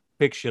can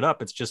pick shit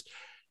up. It's just,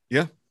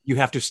 yeah, you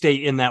have to stay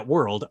in that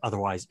world.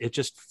 Otherwise it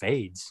just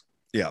fades.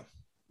 Yeah.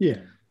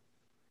 Yeah.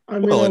 I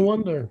mean, I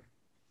wonder.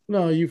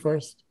 No, you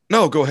first.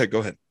 No, go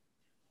ahead.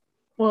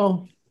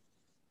 Well,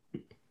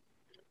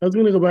 I was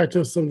going to go back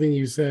to something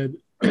you said,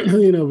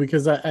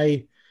 because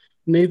I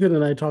Nathan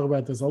and I talk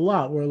about this a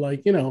lot. We're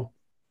like,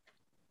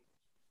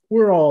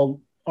 we're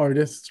all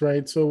artists,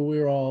 right? So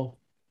we're all,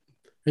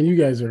 and you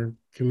guys are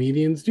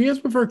comedians. Do you guys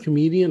prefer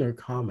comedian or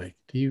comic?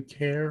 Do you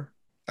care?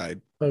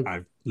 I've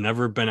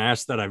never been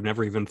asked that. I've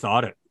never even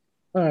thought it.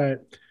 All right.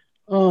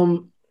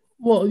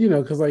 Well,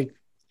 because like,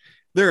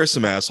 there are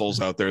some assholes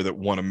out there that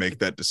want to make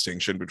that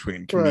distinction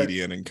between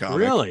comedian and comic.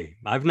 Really?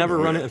 I've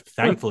never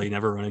thankfully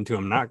never run into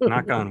them.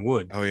 Knock on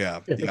wood. Oh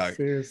yeah.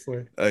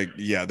 Seriously.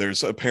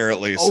 There's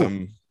apparently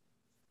some.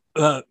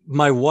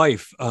 My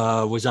wife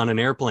was on an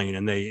airplane,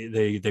 and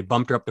they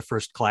bumped her up to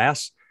first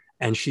class,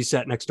 and she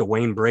sat next to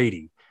Wayne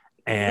Brady,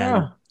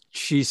 and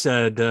she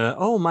said,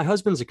 "Oh, my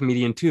husband's a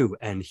comedian too,"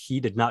 and he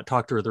did not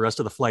talk to her the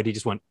rest of the flight. He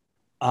just went,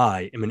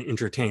 "I am an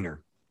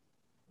entertainer."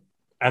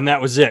 And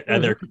that was it.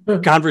 And their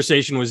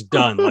conversation was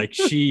done. Like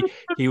he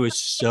was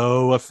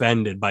so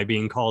offended by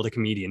being called a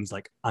comedian. He's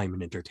like, "I'm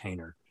an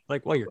entertainer."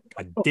 Like, well, you're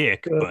a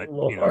dick, but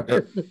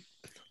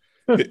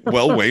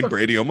Well, Wayne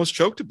Brady almost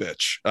choked a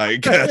bitch. I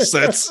guess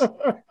that's.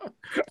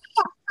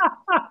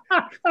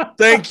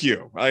 Thank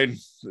you. I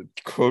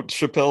quote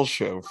Chappelle's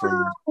show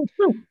from.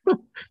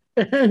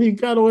 And you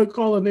got to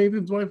call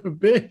Nathan's wife a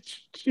bitch.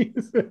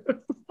 Jesus.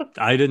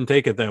 I didn't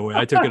take it that way.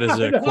 I took it as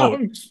a quote.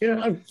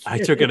 I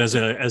took it as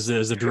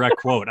a direct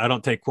quote. I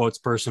don't take quotes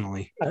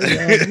personally.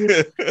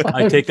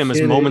 I take them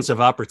as moments of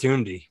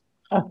opportunity.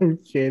 I'm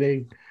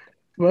kidding,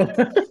 but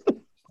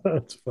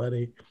that's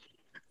funny.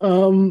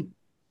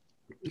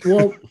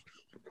 Well,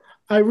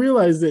 I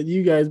realize that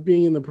you guys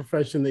being in the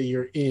profession that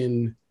you're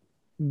in,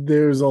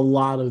 there's a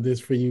lot of this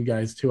for you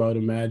guys too, I would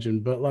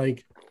imagine. But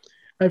like,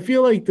 I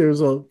feel like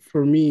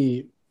for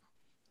me,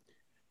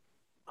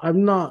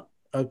 I'm not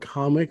a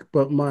comic,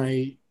 but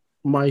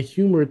my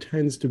humor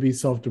tends to be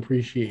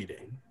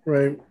self-depreciating,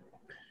 right?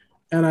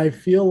 And I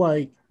feel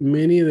like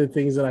many of the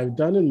things that I've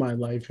done in my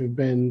life have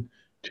been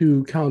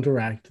to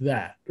counteract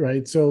that,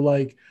 right? So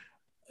like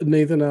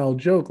Nathan and I'll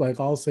joke, like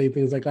I'll say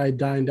things like I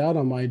dined out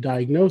on my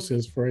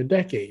diagnosis for a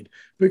decade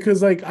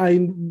because like I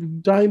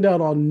dined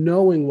out on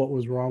knowing what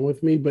was wrong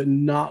with me, but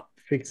not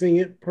fixing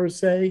it per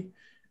se,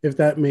 if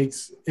that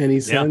makes any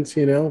sense,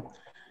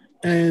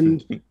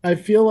 And I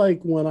feel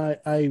like when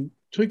I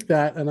took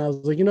that and I was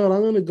like, what,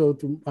 I'm going to go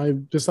through, I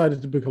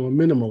decided to become a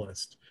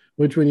minimalist,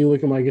 which when you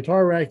look at my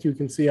guitar rack, you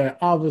can see I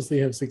obviously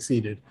have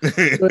succeeded.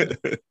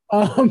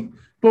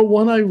 But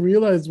when I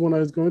realized when I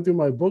was going through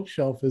my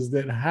bookshelf is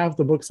that half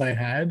the books I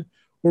had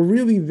were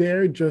really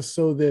there just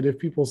so that if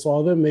people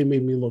saw them, they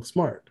made me look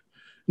smart.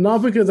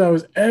 Not because I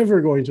was ever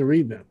going to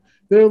read them.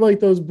 They're like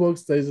those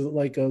books, there's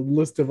like a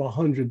list of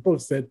 100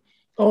 books that,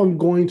 I'm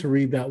going to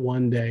read that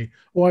one day.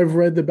 Or I've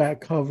read the back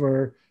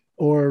cover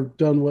or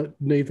done what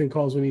Nathan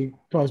calls when he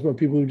talks about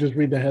people who just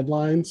read the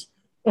headlines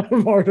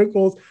of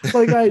articles.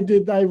 Like I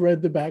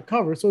read the back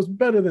cover. So it's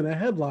better than a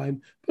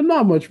headline, but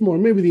not much more.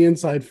 Maybe the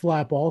inside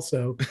flap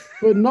also,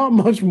 but not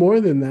much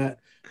more than that.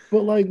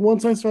 But like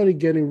once I started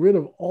getting rid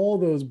of all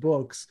those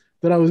books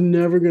that I was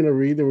never going to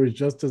read, that was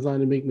just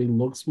designed to make me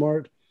look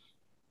smart,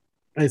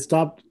 I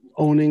stopped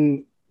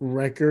owning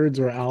records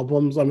or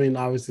albums. I mean,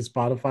 obviously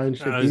Spotify and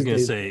shit. I was going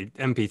to say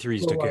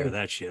MP3s took care of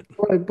that shit.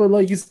 Right, but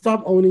like you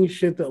stop owning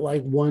shit that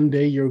like one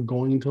day you're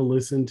going to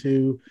listen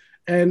to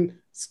and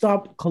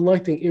stop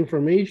collecting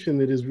information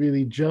that is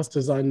really just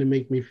designed to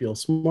make me feel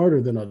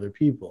smarter than other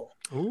people.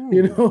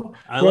 Ooh,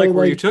 I like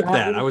where you took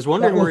that. I was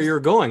wondering where you were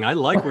going. I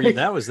like where you,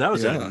 that was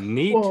a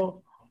neat.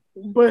 Well,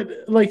 but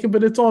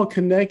it's all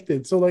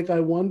connected. So like, I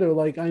wonder,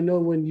 like, I know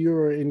when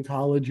you're in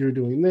college, you're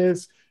doing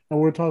this and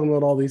we're talking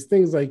about all these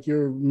things, like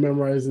you're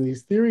memorizing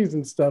these theories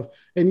and stuff.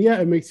 And yeah,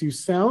 it makes you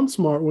sound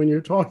smart when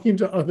you're talking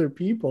to other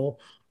people,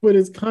 but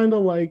it's kind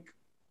of like,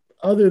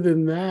 other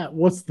than that,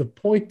 what's the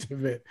point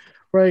of it?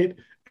 Right.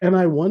 And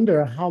I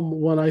wonder how,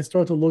 when I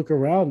start to look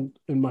around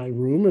in my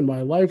room, in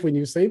my life, when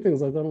you say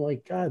things like that, I'm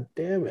like, God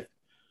damn it.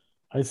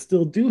 I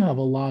still do have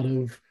a lot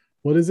of,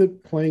 what is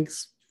it?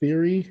 Planck's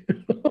theory?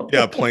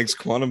 Yeah, Planck's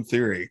quantum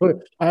theory.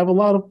 But I have a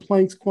lot of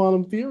Planck's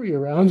quantum theory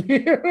around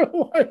here.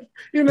 Like,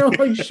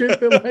 like shit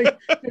that like,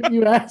 if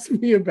you ask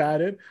me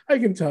about it, I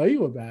can tell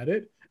you about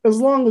it. as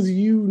long as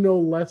you know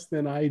less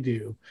than I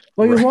do,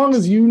 like as Right. long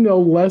as you know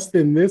less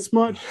than this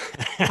much,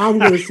 I'm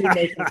going to seem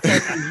like a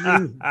fucking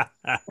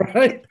genius,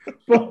 right?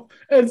 But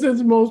and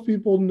since most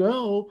people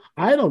know,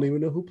 I don't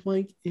even know who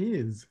Planck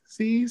is.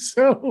 See,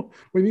 so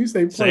when you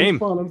say Planck's Same.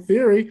 quantum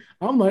theory,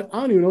 I'm like,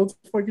 I don't even know what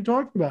the fuck you're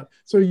talking about.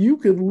 So you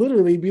could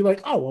literally be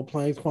like, oh, well,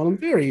 Planck's quantum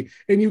theory,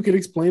 and you could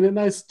explain it, and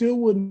I still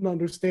wouldn't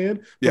understand,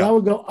 but Yeah. I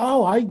would go,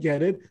 oh, I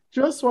get it.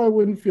 Just so I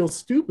wouldn't feel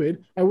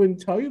stupid, I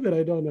wouldn't tell you that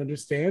I don't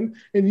understand,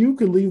 and you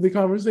could leave the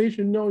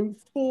conversation knowing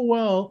full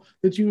well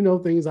that you know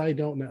things I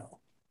don't know.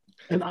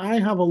 And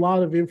I have a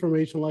lot of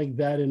information like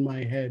that in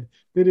my head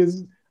that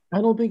is,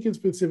 I don't think it's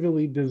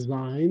specifically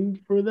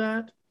designed for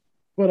that,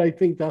 but I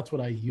think that's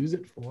what I use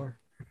it for.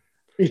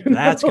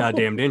 That's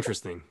goddamn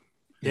interesting.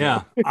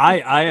 Yeah,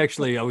 I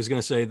actually I was going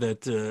to say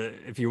that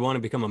if you want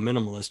to become a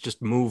minimalist,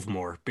 just move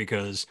more,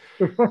 because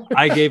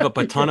I gave up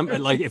a ton of,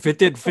 like, if it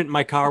did fit in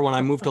my car when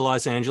I moved to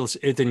Los Angeles,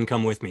 it didn't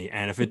come with me,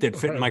 and if it did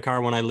fit in my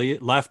car when I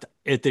left,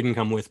 it didn't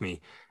come with me.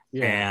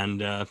 Yeah.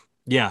 And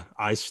yeah,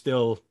 I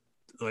still,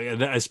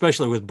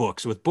 especially with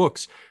books. With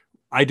books,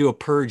 I do a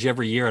purge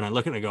every year, and I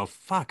look at it and I go,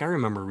 "Fuck, I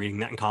remember reading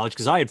that in college,"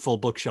 because I had full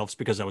bookshelves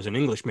because I was an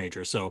English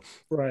major, so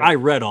Right. I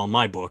read all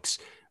my books.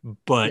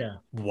 But Yeah.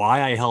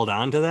 why I held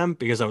on to them,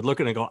 because I would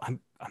look at it and go, I'm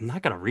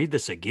not going to read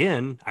this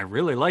again. I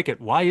really like it.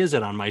 Why is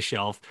it on my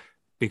shelf?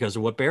 Because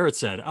of what Barrett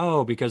said.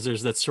 Oh, because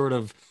there's that sort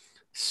of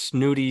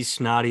snooty,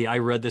 snotty, I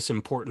read this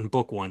important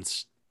book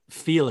once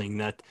feeling,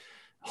 that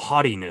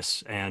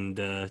haughtiness.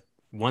 And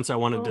once I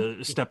wanted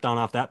to step down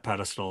off that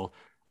pedestal,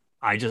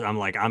 I'm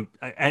like,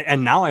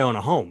 and now I own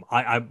a home.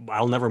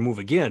 I'll never move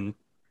again,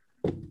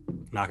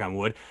 knock on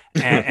wood.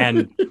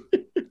 And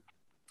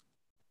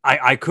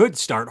I could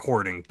start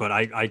hoarding, but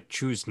I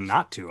choose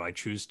not to. I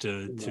choose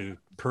to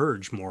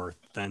purge more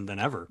than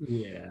ever.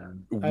 Yeah.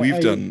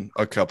 We've done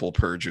a couple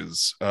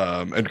purges.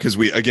 And because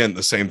we, again,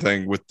 the same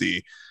thing with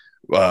the,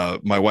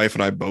 my wife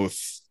and I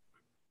both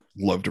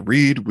love to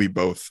read. We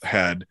both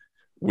had,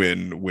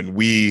 when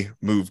we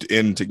moved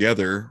in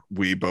together,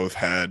 we both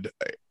had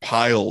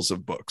piles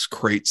of books,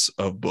 crates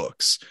of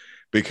books,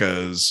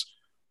 because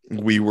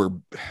we were,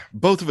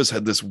 both of us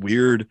had this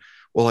weird,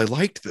 well, I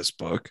liked this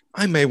book,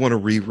 I may want to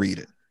reread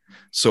it,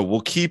 so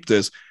we'll keep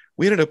this.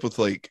 We ended up with,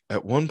 like,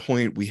 at one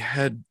point we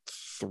had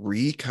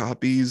 3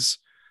 copies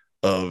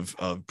of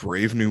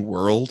Brave New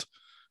World.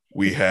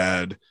 We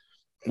had,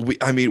 we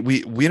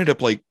ended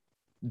up like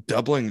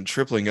doubling and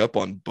tripling up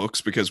on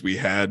books because we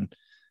had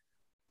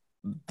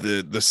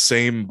the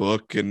same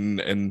book,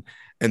 and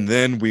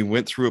then we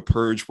went through a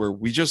purge where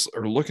we just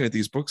are looking at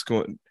these books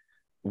going,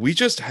 we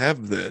just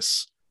have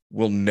this,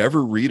 we'll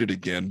never read it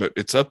again, but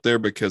it's up there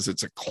because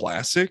it's a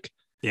classic.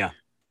 Yeah.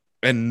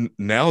 And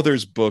now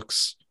there's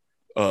books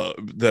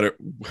that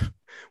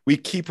we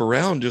keep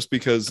around just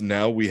because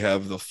now we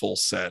have the full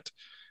set.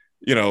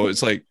 You know,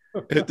 it's like,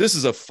 this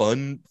is a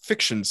fun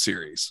fiction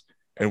series,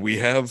 and we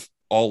have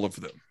all of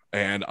them.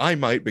 And I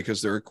might,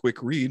 because they're a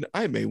quick read,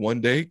 I may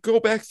one day go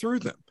back through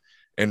them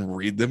and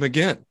read them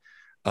again.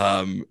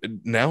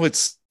 Now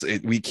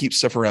we keep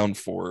stuff around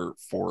for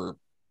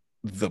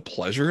the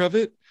pleasure of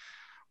it,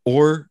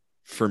 or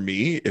for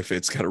me, if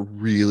it's got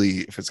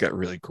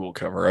really cool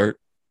cover art,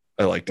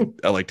 I like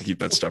to keep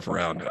that stuff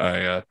around.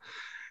 I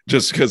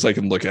just because I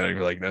can look at it and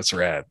be like, that's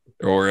rad.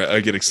 Or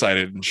I get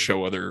excited and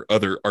show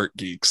other art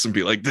geeks and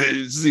be like,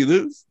 see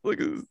this?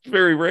 Like, it's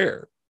very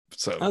rare.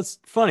 So that's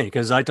funny,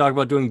 because I talk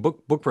about doing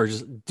book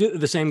purchases, do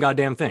the same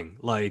goddamn thing.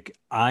 Like,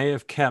 I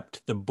have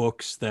kept the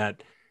books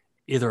that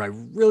either I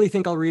really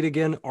think I'll read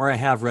again or I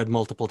have read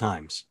multiple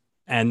times.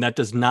 And that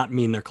does not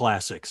mean they're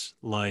classics.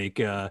 Like,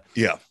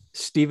 yeah,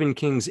 Stephen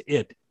King's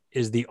It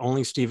is the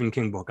only Stephen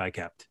King book I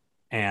kept.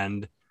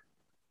 And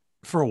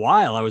for a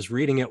while, I was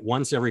reading it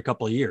once every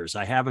couple of years.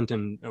 I haven't,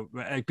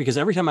 because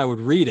every time I would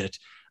read it,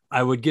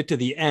 I would get to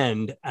the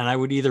end and I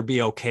would either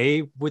be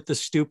okay with the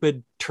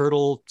stupid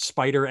turtle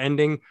spider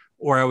ending,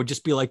 or I would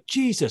just be like,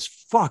 Jesus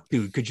fuck,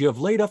 dude, could you have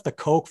laid off the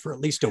coke for at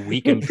least a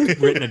week and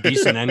written a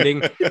decent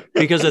ending?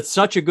 Because it's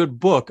such a good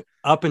book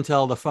up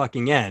until the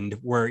fucking end,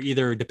 where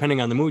either, depending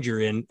on the mood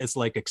you're in, it's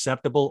like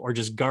acceptable or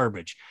just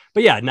garbage.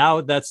 But yeah, now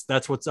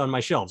that's what's on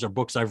my shelves, are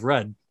books I've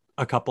read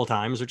a couple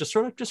times, or just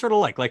sort of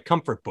like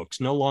comfort books.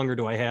 No longer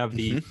do I have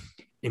the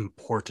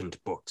important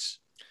books.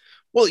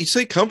 Well, you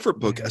say comfort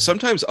book.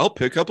 Sometimes I'll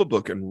pick up a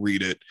book and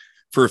read it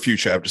for a few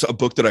chapters, a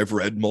book that I've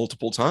read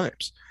multiple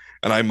times.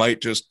 And I might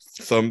just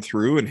thumb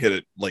through and hit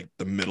it like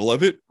the middle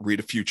of it,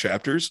 read a few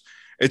chapters.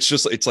 It's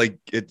just, it's like,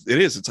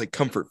 it's like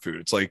comfort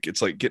food. It's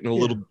like getting a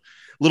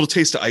little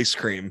taste of ice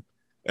cream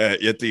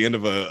at the end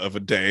of a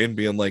day and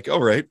being like,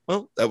 all right,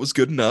 well, that was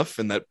good enough.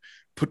 And that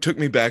took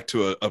me back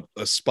to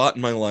a spot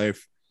in my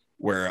life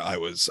where I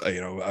was,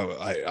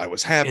 I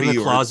was happy. In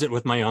the closet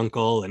with my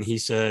uncle, and he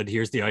said,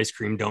 here's the ice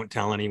cream, don't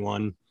tell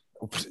anyone.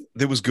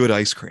 There was good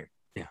ice cream.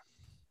 Yeah.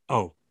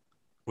 Oh,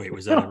 wait,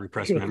 was that a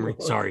repressed memory?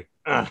 Lord. Sorry.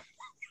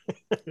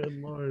 Good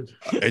Lord.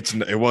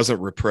 It wasn't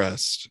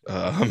repressed.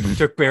 It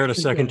took Barrett a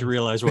second to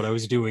realize what I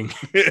was doing.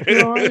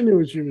 No, I knew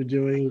what you were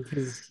doing,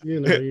 because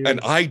and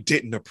I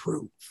didn't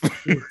approve.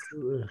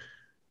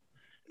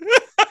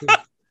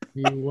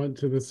 He went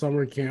to the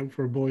summer camp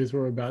for boys who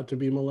were about to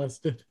be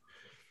molested.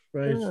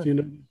 Right? Yeah. Do you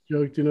know the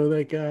joke? Do you know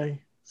that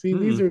guy? See,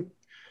 these are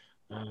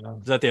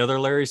Is that the other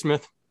Larry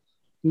Smith?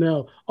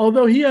 no.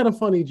 Although he had a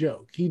funny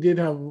joke. He did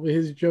have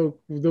his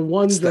joke. The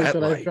one What's joke that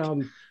that like? I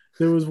found,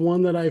 there was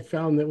one that I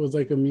found that was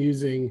like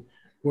amusing,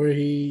 where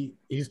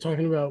he's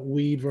talking about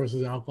weed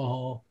versus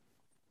alcohol,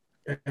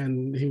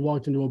 and he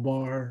walked into a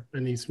bar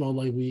and he smelled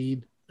like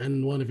weed,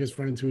 and one of his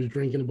friends who was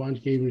drinking a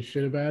bunch gave him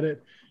shit about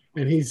it,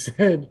 and he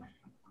said,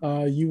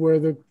 you wear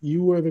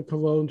the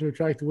cologne to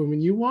attract the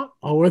women you want.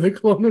 I'll wear the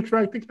cologne to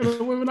attract the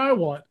kind of women I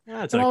want."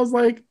 Yeah, And I was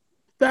like,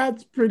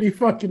 that's pretty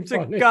fucking it's a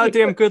funny.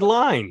 goddamn good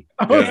line.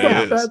 I was Yeah, like,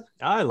 it is. that's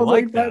I I was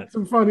like like, that. that's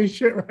some funny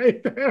shit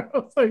right there. I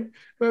was like,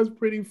 that's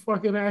pretty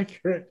fucking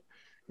accurate,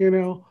 you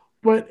know.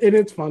 But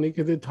it's funny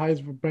because it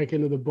ties back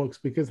into the books,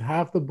 because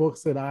half the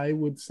books that I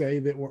would say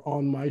that were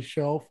on my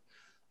shelf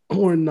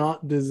were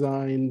not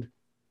designed.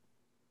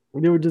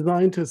 They were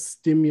designed to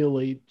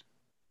stimulate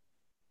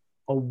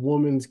a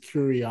woman's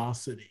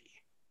curiosity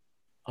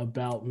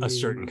about A me.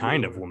 certain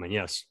kind of woman,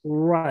 yes.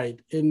 Right.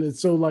 And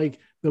so, like,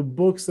 the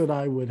books that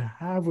I would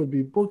have would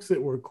be books that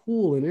were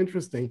cool and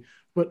interesting,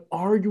 but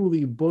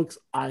arguably books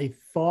I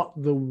thought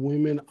the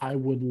women I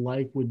would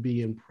like would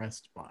be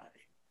impressed by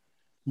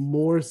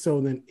more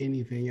so than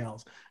anything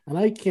else. And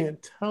I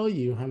can't tell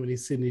you how many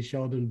Sidney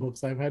Sheldon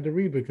books I've had to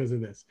read because of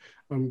this.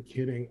 I'm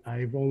kidding.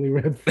 I've only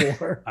read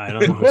 4. I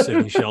don't know who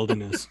Sidney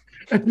Sheldon is.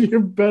 And you're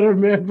better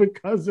man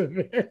because of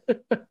it.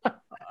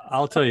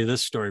 I'll tell you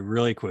this story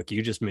really quick.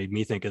 You just made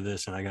me think of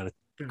this, and I got to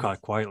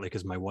caught quietly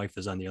because my wife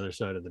is on the other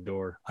side of the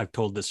door. I've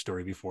told this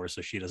story before,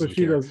 so she doesn't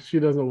care. She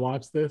doesn't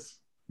watch this.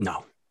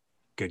 No,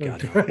 good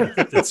God, Okay. no.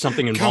 It's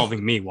something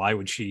involving me. Why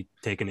would she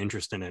take an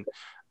interest in it?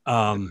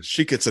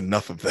 She gets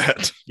enough of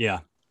that.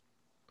 Yeah.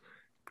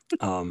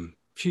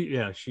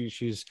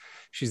 She's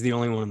the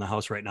only one in the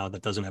house right now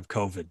that doesn't have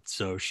COVID,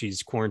 so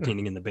she's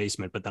quarantining in the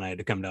basement. But then I had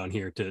to come down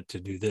here to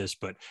do this.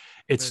 But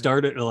it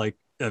started like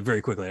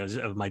very quickly.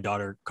 My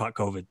daughter caught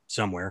COVID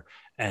somewhere,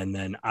 and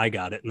then I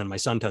got it, and then my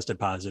son tested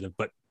positive.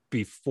 But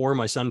before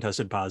my son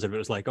tested positive, it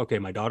was like, okay,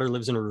 my daughter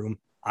lives in a room.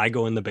 I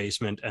go in the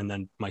basement, and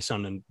then my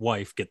son and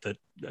wife get the.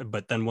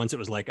 But then once it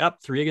was like, up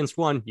 3 against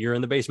 1, you're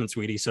in the basement,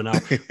 sweetie. So now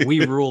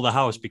we rule the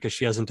house because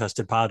she hasn't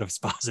tested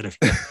positive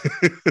yet.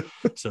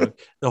 So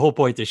the whole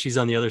point is she's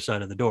on the other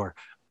side of the door.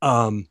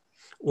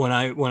 When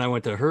I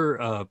went to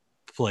her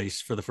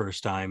place for the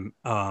first time,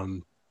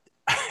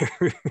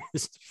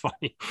 it's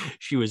funny.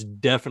 She was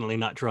definitely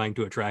not trying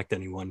to attract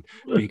anyone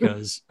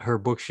because her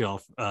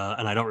bookshelf,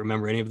 and I don't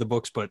remember any of the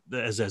books, but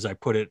as I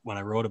put it when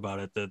I wrote about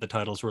it, the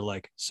titles were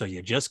like, "So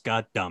you just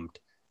got dumped.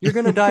 You're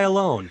gonna die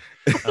alone.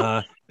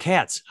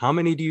 Cats, how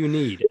many do you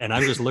need?" And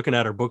I'm just looking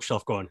at her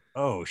bookshelf going,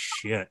 "Oh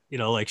shit,"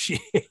 like she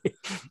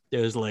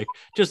there's like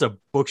just a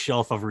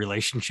bookshelf of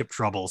relationship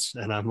troubles,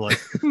 and I'm like,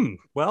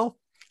 well,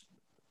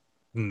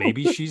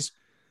 maybe she's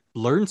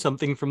learn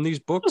something from these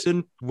books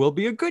and will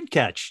be a good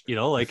catch,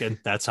 and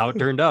that's how it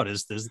turned out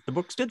is the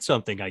books did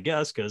something, I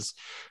guess, because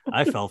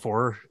I fell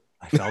for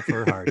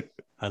her hard.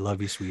 I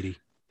love you, sweetie,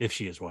 if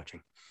she is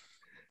watching.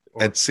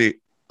 And see,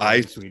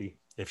 sweetie,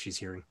 if she's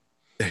hearing.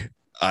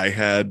 I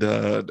had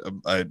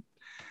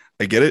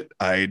I get it.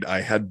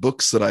 I had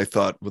books that I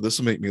thought, well, this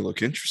will make me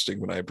look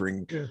interesting when I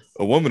bring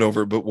a woman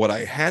over, but what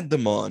I had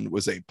them on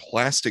was a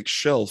plastic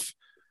shelf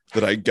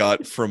that I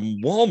got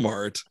from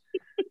Walmart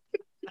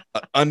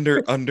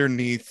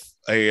underneath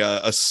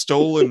a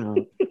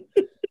stolen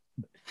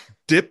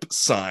dip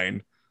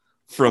sign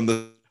from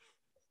the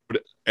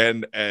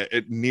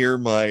near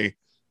my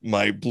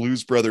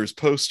Blues Brothers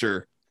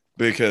poster,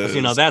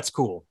 because that's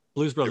cool.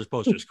 Blues Brothers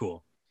poster is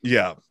cool.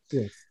 Yeah.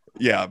 Yes.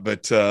 Yeah,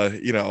 but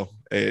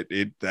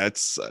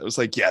that's, I was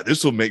like, yeah,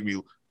 this will make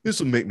me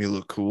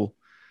look cool.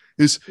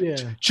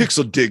 Chicks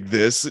will dig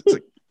this. It's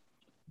like,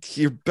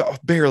 you're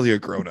barely a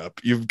grown-up.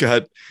 You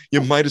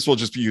might as well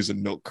just be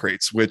using milk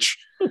crates, which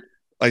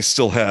I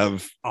still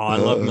have. Oh, I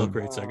love milk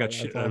crates. I got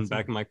shit on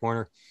back in my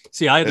corner.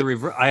 See, I had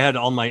I had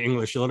all my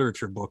English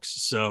literature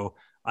books, so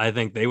I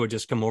think they would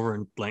just come over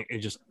and like it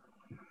just.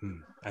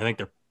 I think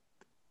they're.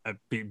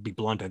 Be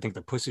blunt. I think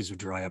their pussies would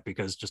dry up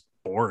because it's just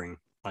boring.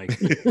 Like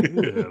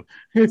you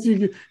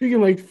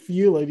can like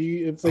feel it.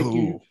 It's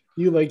like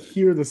you like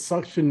hear the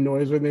suction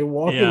noise when they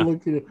walk and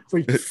look at it. It's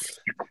like,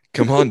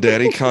 come on,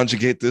 daddy,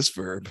 conjugate this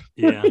verb.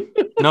 Yeah,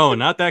 no,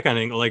 not that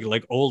kind of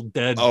like old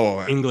dead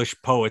English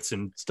poets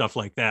and stuff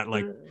like that.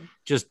 Like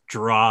just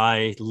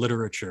dry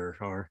literature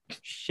or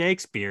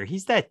Shakespeare.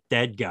 He's that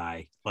dead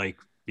guy. Like,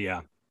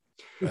 yeah,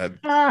 that's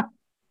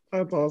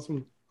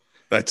awesome.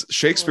 That's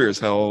Shakespeare is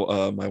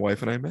how my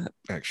wife and I met,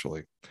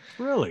 actually.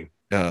 Really?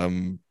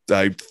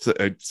 I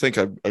think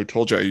I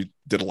told you I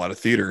did a lot of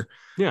theater.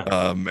 Yeah.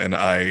 And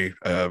I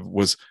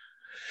was,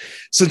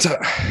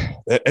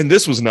 and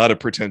this was not a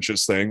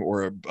pretentious thing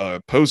or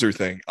a poser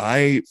thing.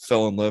 I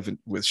fell in love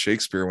with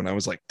Shakespeare when I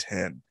was like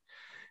 10,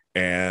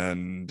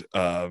 and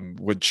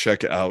would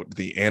check out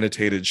the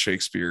annotated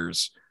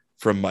Shakespeares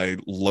from my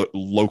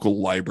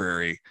local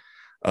library.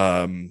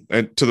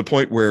 And to the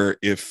point where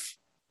if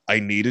I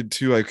needed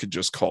to, I could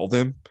just call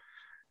them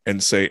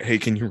and say, hey,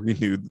 can you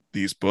renew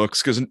these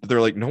books? Because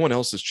they're like, no one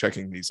else is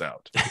checking these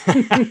out.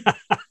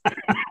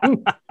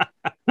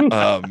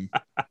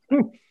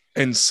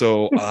 And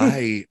so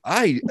I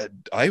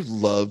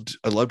loved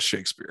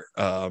Shakespeare.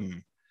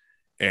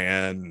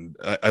 And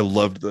I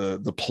loved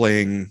the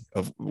playing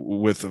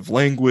of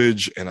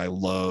language, and I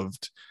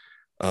loved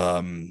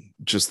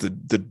just the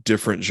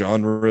different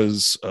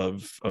genres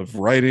of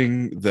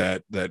writing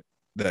that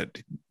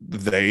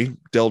they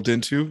delved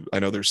into. I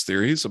know there's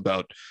theories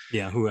about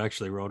who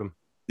actually wrote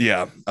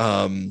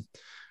them.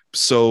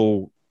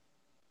 So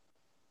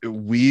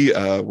we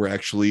were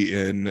actually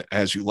in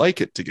As You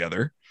Like It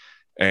together,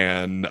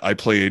 and I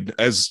played,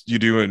 as you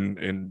do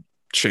in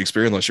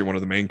Shakespeare, unless you're one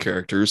of the main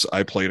characters,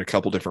 I played a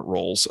couple different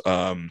roles.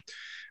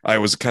 I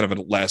was kind of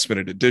a last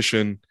minute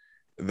addition.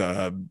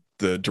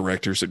 The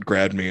directors had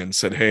grabbed me and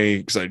said, hey,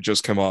 because I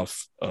just come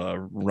off a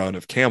run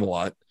of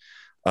Camelot,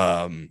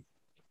 and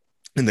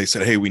they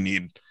said, hey, we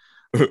need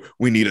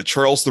a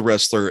Charles the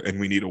Wrestler, and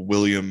we need a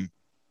William,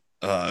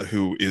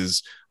 who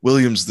is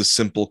William's the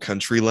simple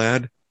country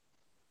lad.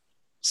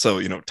 So,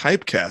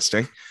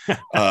 typecasting.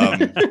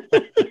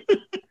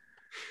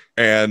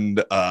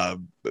 And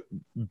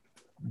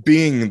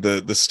being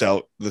the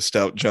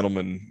stout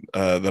gentleman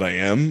that I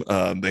am,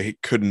 they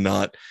could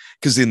not,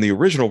 because in the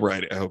original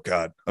writing, oh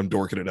God, I'm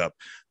dorking it up.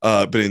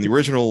 But in the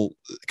original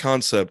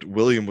concept,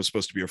 William was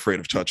supposed to be afraid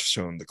of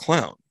Touchstone the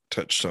clown.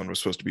 Touchstone was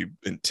supposed to be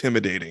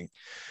intimidating.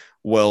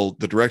 Well,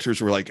 the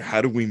directors were like,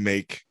 how do we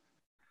make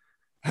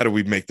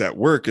that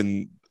work?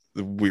 And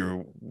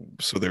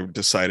so they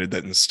decided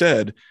that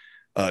instead,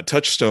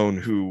 Touchstone,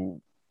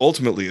 who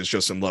ultimately is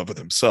just in love with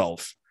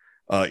himself,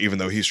 even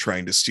though he's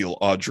trying to steal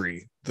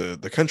Audrey,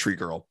 the country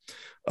girl,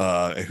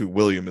 who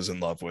William is in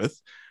love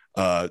with,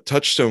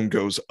 Touchstone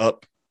goes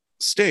up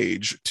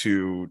stage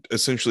to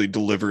essentially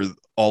deliver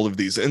all of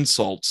these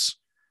insults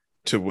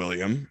to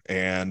William.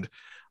 And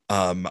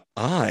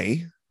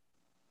I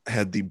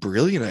had the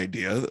brilliant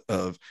idea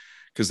of,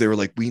 because they were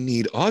like, we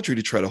need Audrey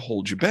to try to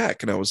hold you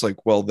back. And I was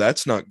like, well,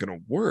 that's not going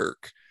to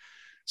work.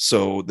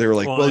 So they were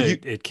like, well,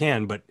 it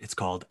can, but it's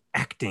called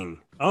acting.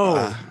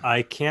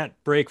 I can't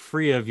break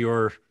free of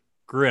your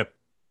grip.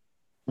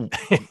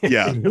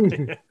 Yeah.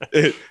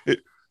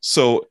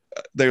 So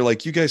they're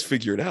like, you guys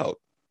figure it out.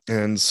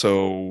 And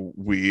so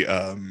we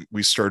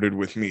started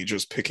with me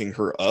just picking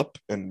her up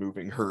and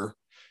moving her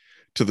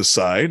to the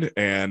side.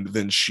 And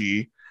then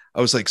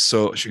I was like,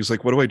 so she was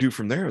like, what do I do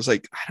from there? I was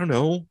like, I don't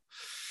know.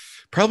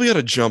 Probably ought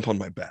to jump on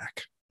my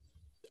back.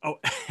 Oh,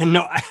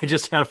 no, I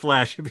just had a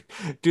flash.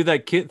 Do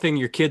that kid thing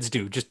your kids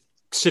do. Just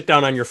sit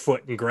down on your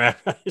foot and grab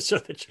so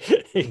that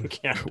you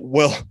can't.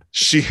 Well,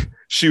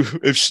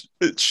 if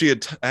she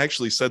had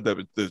actually said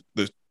that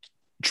the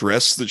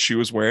dress that she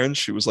was wearing,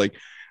 she was like,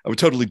 I would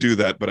totally do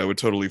that, but I would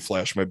totally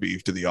flash my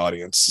beef to the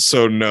audience.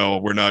 So no,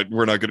 we're not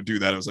going to do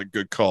that. I was like,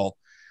 good call.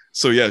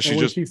 So yeah,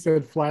 she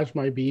said flash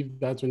my beef,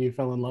 that's when you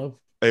fell in love.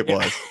 It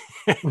was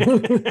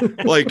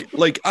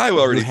like I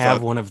already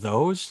have one of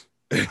those.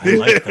 I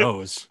like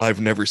those. I've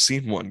never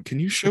seen one. Can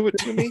you show it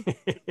to me?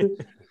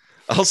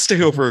 I'll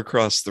stay over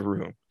across the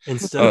room.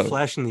 Instead of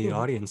flashing the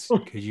audience,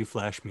 could you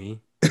flash me?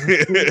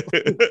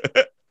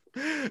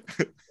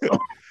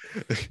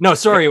 No,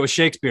 sorry, it was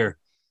Shakespeare.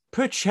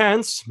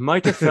 Perchance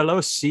might a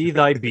fellow see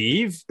thy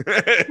beeve?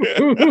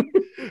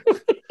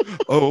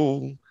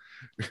 Oh,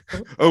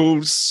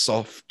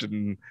 soft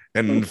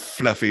and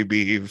fluffy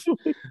beeve,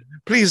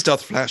 please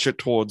doth flash it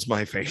towards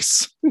my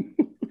face.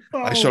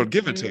 I shall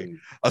give it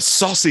a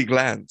saucy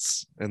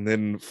glance, and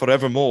then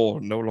forevermore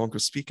no longer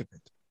speak of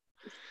it.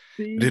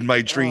 But in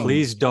my dreams,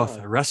 please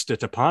doth rest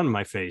it upon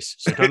my face.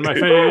 Sit on my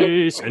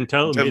face and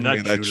tell me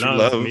that you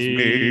love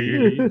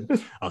me.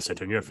 I'll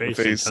sit on your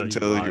face and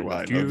tell you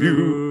I love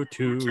you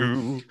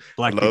too.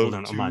 Black people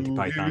don't know Monty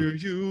Python.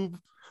 You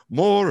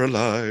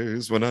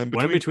moralize when I'm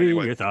between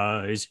your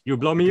thighs. You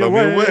blow me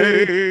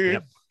away.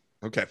 Yep.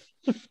 Okay.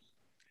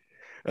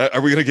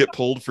 Are we going to get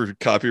pulled for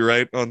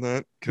copyright on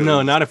that?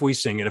 No, not if we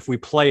sing it. If we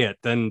play it,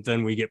 then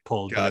we get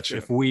pulled. Gotcha.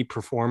 If we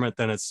perform it,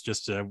 then it's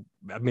just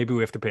maybe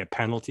we have to pay a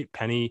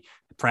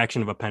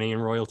fraction of a penny in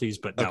royalties.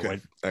 But no, okay.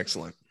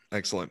 Excellent.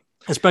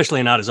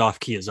 Especially not as off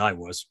key as I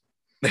was.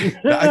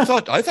 I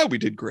thought we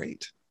did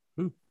great.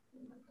 I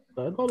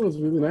thought it was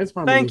really nice.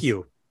 Thank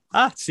you.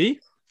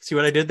 See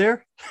what I did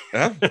there?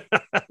 Yeah.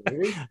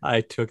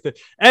 I took the...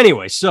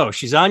 Anyway, so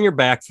she's on your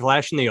back,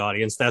 flashing the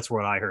audience. That's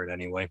what I heard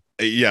anyway.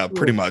 Yeah,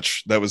 pretty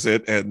much. That was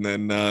it. And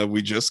then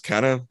we just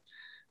kind of,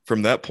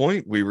 from that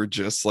point, we were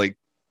just like,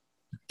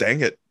 dang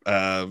it.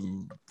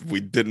 We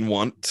didn't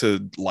want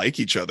to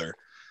like each other.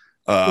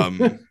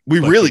 We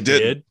really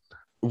did.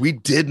 We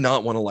did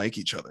not want to like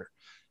each other.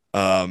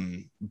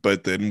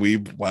 But then we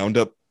wound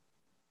up,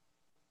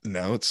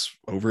 now it's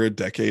over a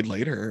decade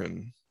later,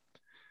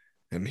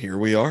 and here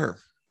we are.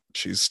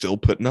 She's still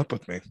putting up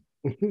with me.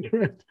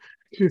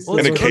 She's still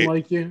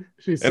like you.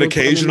 And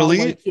occasionally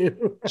like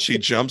you. She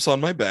jumps on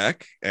my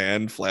back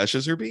and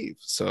flashes her beef.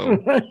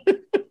 So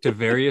to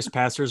various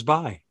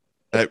passersby.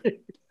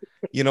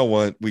 You know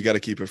what? We got to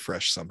keep it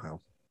fresh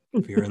somehow.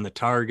 If you're in the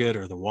Target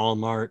or the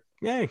Walmart,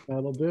 yay.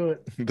 That'll do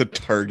it. The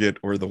Target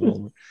or the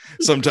Walmart.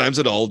 Sometimes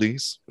at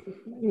Aldi's,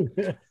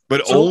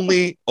 but So-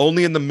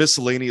 only in the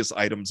miscellaneous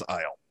items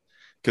aisle,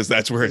 because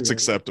that's where it's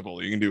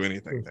acceptable. You can do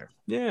anything there.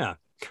 Yeah.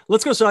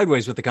 Let's go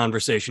sideways with the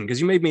conversation, because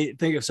you made me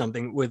think of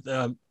something with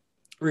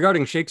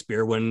regarding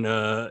Shakespeare. When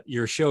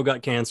your show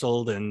got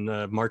canceled and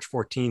March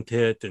 14th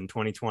hit in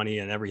 2020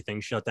 and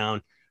everything shut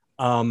down,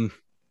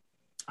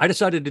 I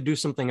decided to do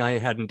something I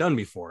hadn't done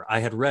before. I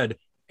had read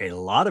a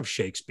lot of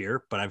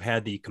Shakespeare, but I've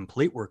had the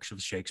complete works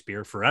of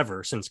Shakespeare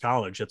forever since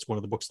college. That's one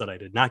of the books that I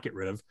did not get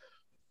rid of,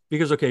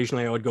 because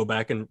occasionally I would go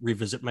back and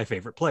revisit my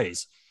favorite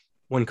plays.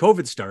 When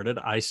COVID started,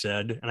 I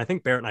said, and I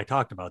think Barrett and I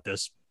talked about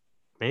this,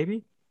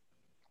 maybe,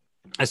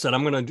 I said,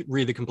 I'm going to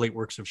read the complete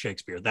works of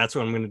Shakespeare. That's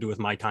what I'm going to do with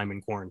my time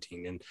in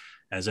quarantine and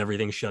as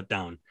everything shut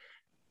down.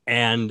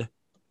 And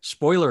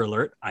spoiler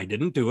alert, I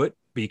didn't do it,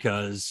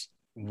 because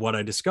what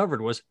I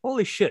discovered was,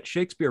 holy shit,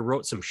 Shakespeare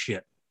wrote some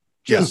shit,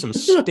 just some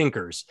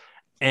stinkers.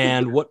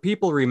 And what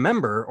people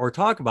remember or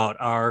talk about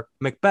are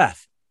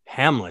Macbeth,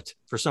 Hamlet,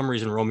 for some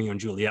reason, Romeo and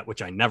Juliet,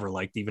 which I never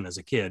liked even as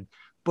a kid.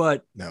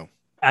 But No.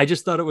 I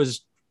just thought it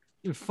was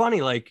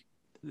funny, like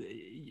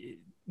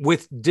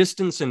with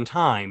distance and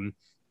time,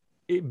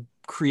 it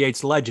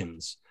creates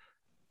legends.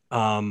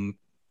 Warrant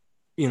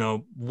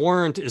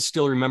is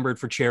still remembered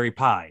for Cherry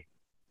Pie.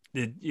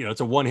 It's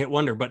a one-hit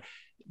wonder, but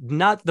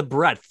not the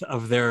breadth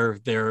of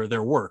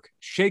their work.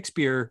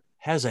 Shakespeare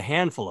has a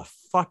handful of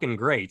fucking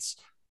greats,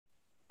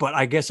 but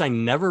I guess I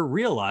never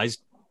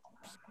realized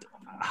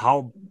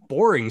how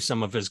boring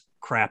some of his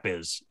crap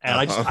is.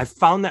 And I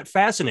found that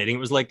fascinating. It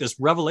was like this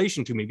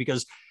revelation to me,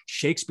 because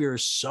Shakespeare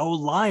is so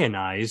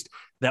lionized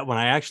that when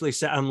I actually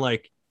sat, I'm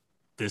like,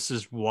 this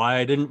is why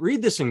I didn't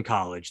read this in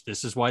college.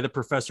 This is why the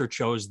professor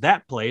chose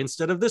that play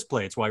instead of this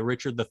play. It's why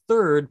Richard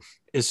III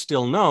is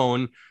still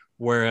known,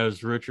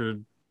 whereas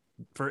Richard,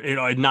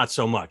 not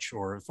so much.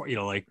 Or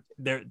like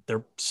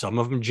they're some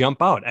of them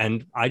jump out,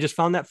 and I just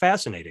found that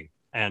fascinating.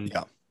 And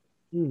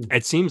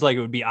it seems like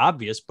it would be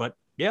obvious, but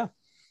yeah.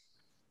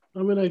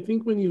 I mean, I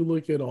think when you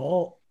look at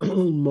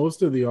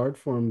most of the art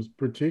forms,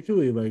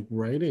 particularly like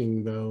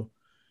writing, though,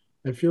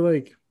 I feel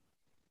like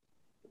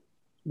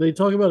they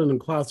talk about it in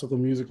classical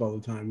music all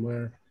the time,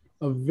 where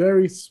a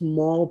very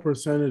small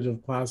percentage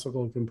of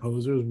classical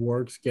composers'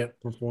 works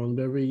get performed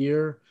every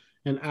year.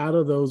 And out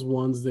of those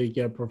ones they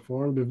get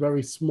performed, a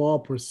very small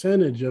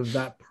percentage of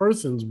that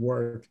person's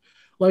work,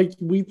 like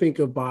we think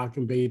of Bach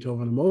and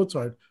Beethoven and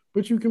Mozart,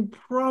 but you can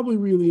probably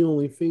really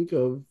only think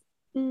of,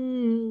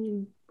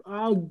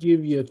 I'll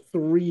give you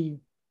 3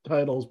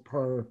 titles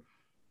per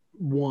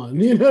one.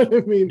 You know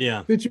what I mean?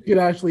 Yeah. That you could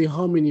actually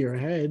hum in your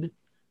head.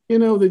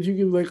 That you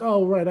can like,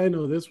 oh, right, I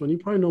know this one. You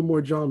probably know more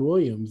John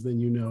Williams than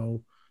you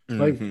know,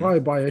 like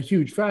probably by a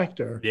huge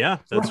factor. Yeah,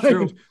 that's right?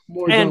 true.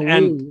 More and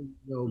John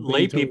Williams,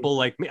 lay Beethoven. people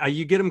like me,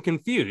 you get them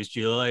confused.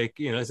 You like,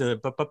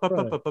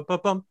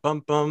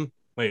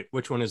 wait,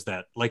 which one is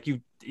that? Like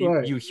you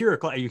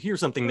hear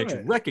something that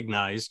you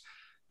recognize,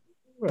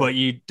 but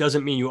you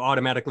doesn't mean you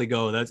automatically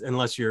go, that's,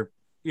 unless you're,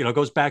 it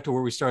goes back to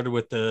where we started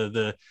with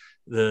the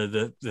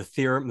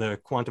theorem, the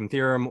quantum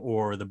theorem,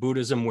 or the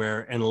Buddhism,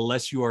 where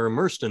unless you are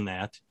immersed in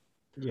that.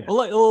 Yeah.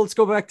 Well, let's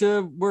go back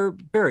to where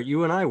Barrett,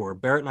 you and I were.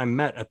 Barrett and I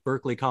met at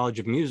Berklee College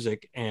of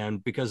Music,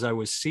 and because I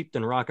was seeped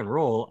in rock and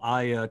roll,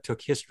 I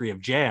took history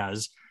of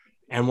jazz.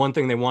 And one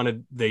thing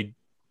they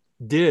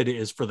did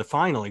is, for the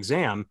final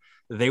exam,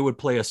 they would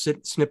play a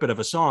snippet of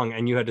a song,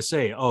 and you had to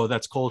say, "Oh,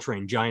 that's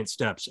Coltrane, Giant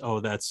Steps.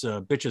 Oh, that's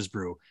Bitches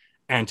Brew."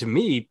 And to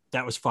me,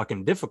 that was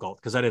fucking difficult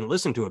because I didn't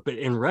listen to it. But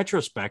in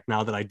retrospect,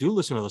 now that I do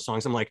listen to those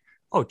songs, I'm like,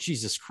 oh,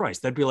 Jesus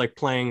Christ, that'd be like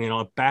playing,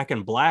 Back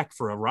in Black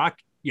for a rock,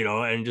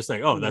 and just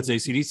like, oh, that's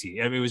AC/DC.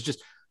 I mean, it was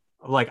just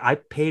like, I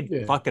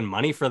paid fucking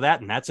money for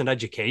that, and that's an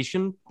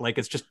education. Like,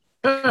 it's just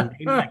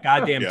that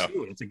goddamn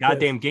tune. It's a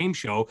goddamn game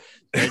show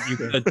that you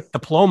get a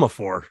diploma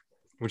for,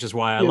 which is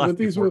why I left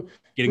before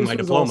getting my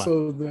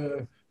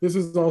diploma. This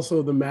is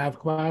also the math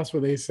class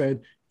where they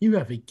said, you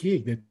have a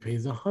gig that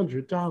pays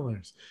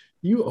 $100.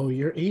 You owe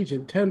your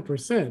agent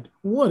 10%.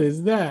 What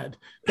is that?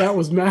 That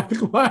was math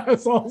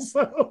class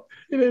also.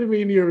 You know what I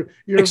mean? You're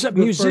Except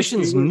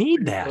musicians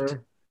need that.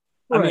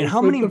 I mean,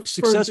 how many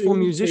successful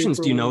musicians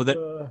do you know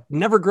that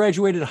never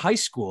graduated high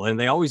school, and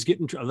they always get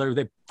in trouble?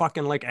 They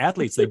fucking like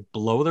athletes. They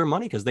blow their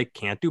money because they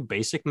can't do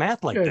basic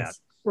math like that.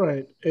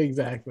 Right.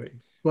 Exactly.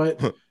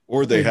 But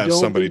or they have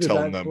somebody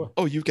telling them,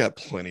 "Oh, you've got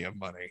plenty of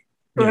money."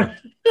 Right.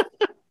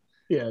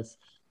 Yes.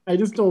 I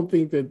just don't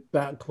think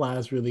that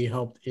class really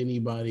helped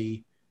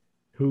anybody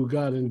who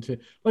got into,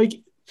 like,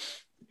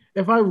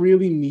 if I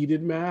really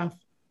needed math,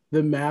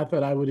 the math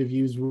that I would have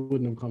used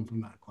wouldn't have come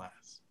from that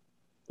class.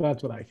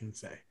 That's what I can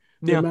say.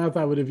 The math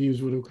I would have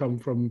used would have come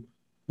from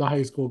the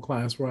high school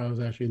class where I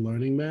was actually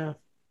learning math.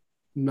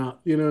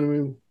 Not, you know what I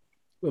mean?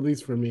 At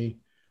least for me.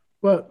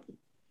 But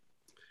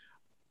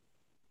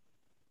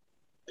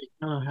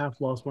I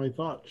half lost my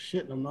thought.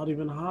 Shit, I'm not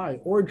even high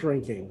or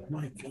drinking.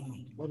 My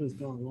God, what is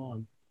going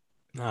on?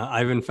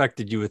 I've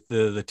infected you with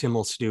the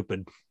Timmel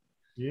stupid.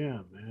 Yeah,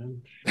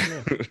 man.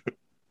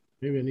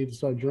 Maybe I need to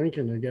start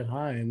drinking or get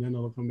high, and then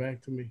it'll come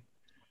back to me.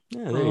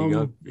 Yeah, there you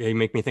go. Yeah, you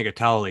make me think of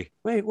Towley.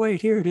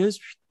 Wait, here it is.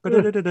 Oh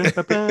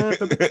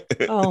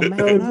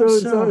man,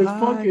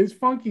 It's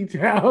Funky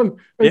Town.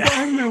 Yeah.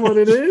 I remember what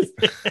it is.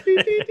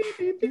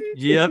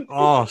 Yep.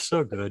 Oh,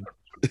 so good.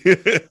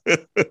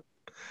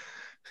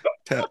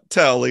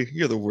 Tally,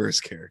 you're the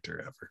worst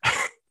character ever.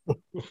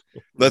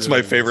 That's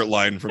my favorite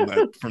line from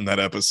that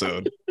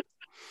episode.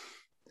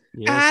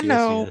 Yes, I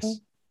know.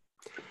 Yes.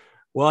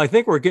 Well, I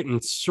think we're getting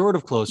sort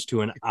of close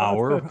to an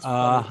hour.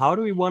 How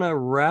do we want to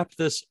wrap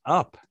this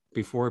up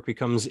before it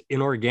becomes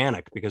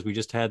inorganic? Because we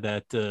just had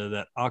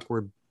that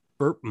awkward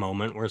burp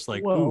moment where it's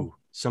like, ooh,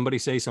 somebody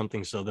say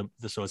something so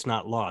it's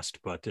not lost.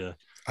 But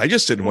I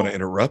just didn't want to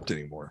interrupt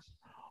anymore.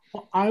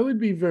 Well, I would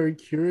be very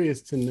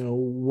curious to know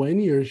when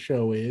your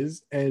show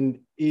is, and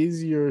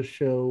is your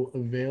show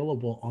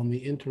available on the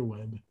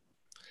interweb?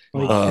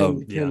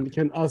 Like,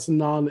 can us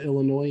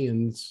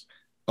non-Illinoisans?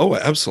 Oh,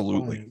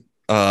 absolutely.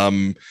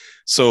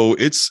 So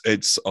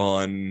it's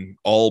on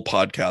all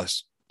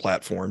podcast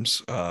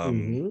platforms.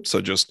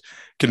 So just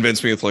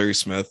Convince Me with Larry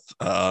Smith,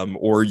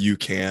 or you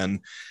can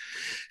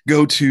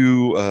go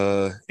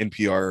to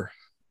NPR.org.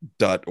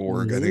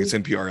 I think it's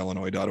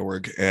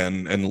nprillinois.org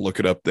and look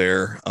it up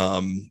there.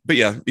 But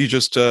yeah, you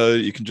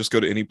can just go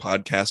to any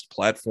podcast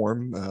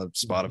platform,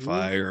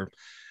 Spotify or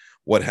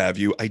what have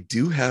you. I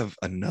do have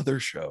another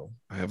show.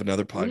 I have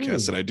another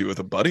podcast that I do with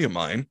a buddy of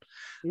mine,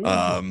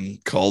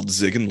 called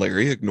Zig and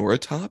Larry Ignore a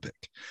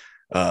Topic.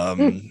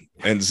 And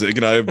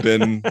Zig and I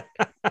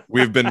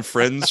we've been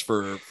friends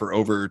for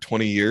over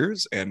 20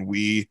 years, and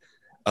we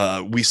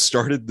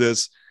started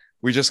this.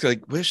 We just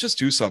like, let's just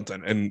do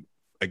something. And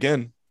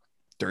again,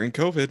 during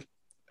COVID,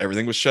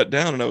 everything was shut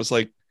down, and I was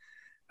like,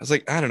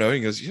 I don't know.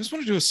 He goes, you just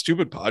want to do a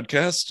stupid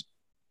podcast?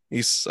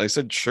 I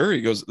said, sure.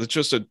 He goes, it's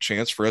just a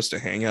chance for us to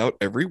hang out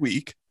every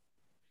week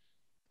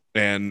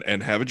and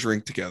have a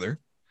drink together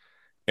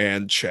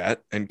and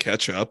chat and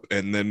catch up,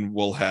 and then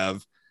we'll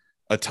have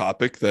a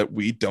topic that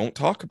we don't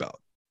talk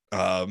about.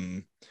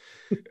 And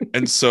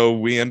so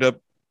we end up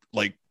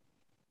like,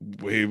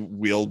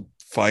 we'll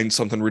find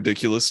something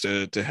ridiculous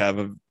to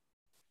have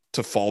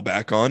to fall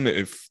back on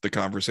if the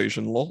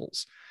conversation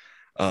lulls.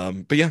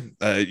 But yeah,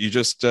 you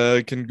just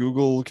can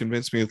Google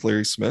Convince Me with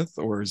Larry Smith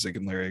or Zig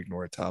and Larry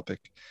Ignore a Topic.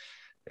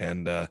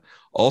 And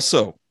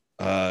also,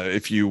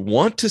 if you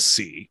want to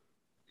see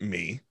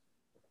me,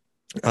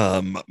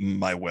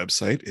 my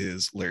website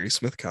is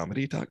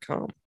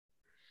larrysmithcomedy.com.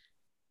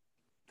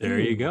 There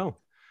you go.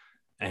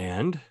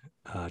 And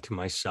to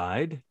my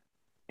side,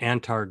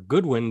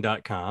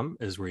 antargoodwin.com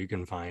is where you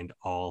can find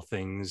all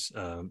things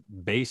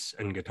bass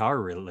and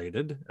guitar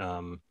related.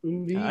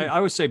 I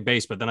would say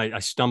bass, but then I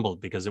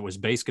stumbled because it was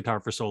bass guitar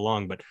for so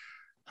long. But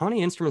how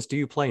many instruments do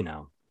you play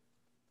now?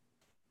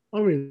 I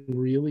mean,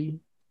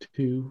 really,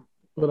 2,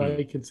 but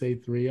I could say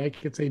 3. I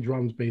could say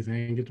drums, bass,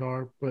 and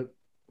guitar, but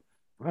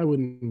I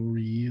wouldn't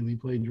really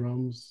play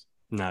drums.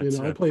 Not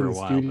I play in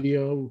the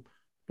studio,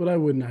 but I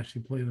wouldn't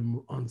actually play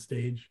them on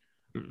stage.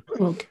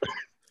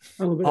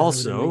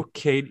 Also,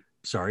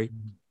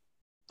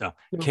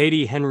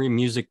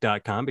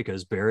 KatieHenrymusic.com,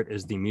 because Barrett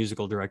is the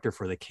musical director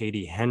for the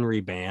Katie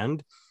Henry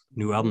Band.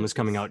 New album is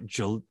coming out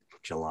January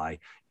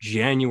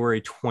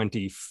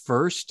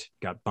 21st.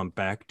 Got bumped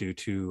back due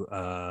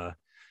to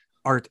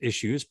art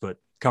issues, but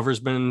cover's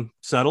been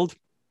settled.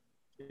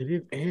 It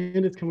is,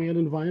 and it's coming out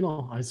in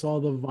vinyl. I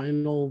saw the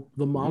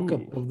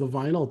mock-up of the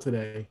vinyl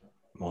today.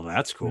 Well,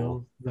 that's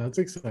cool. That's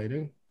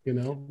exciting.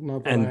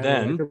 Not that and I have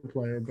then a record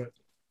player, but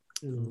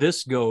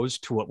this goes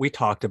to what we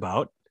talked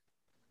about.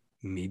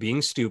 Me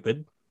being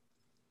stupid.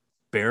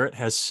 Barrett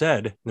has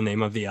said the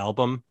name of the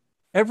album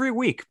every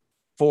week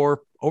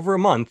for over a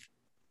month,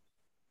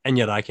 and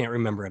yet I can't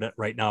remember it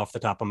right now off the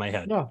top of my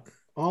head. No,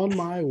 On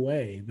My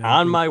Way.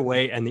 On My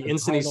Way, and the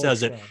instant he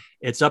says it,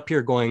 it's up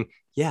here going,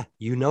 yeah,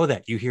 you know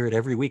that. You hear it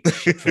every week,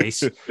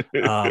 shitface.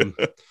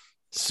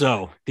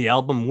 So the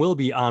album will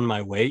be On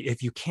My Way.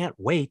 If you can't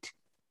wait,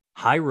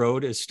 High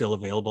Road is still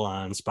available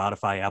on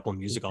Spotify, Apple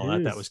Music, all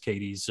that. That was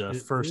Katie's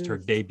her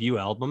debut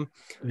album.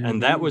 Mm-hmm.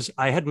 And that was,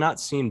 I had not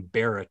seen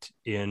Barrett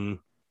in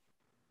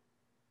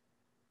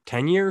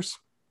 10 years.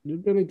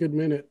 It's been a good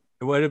minute.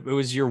 It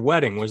was your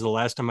wedding was the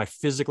last time I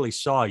physically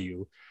saw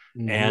you.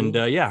 Mm-hmm. And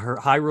her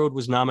High Road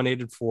was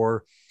nominated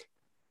for,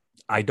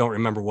 I don't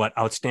remember what,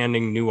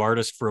 Outstanding New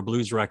Artist for a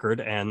Blues Record.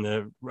 And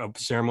the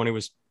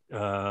ceremony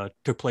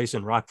took place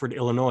in Rockford,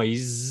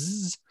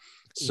 Illinois.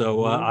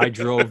 So I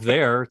drove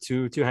there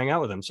to hang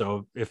out with him.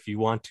 So if you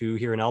want to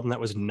hear an album that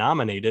was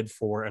nominated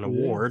for an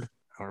award,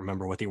 I don't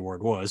remember what the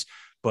award was,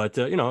 but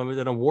it was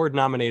an award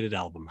nominated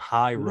album,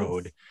 High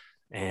Road.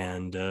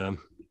 And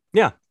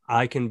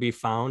I can be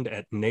found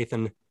at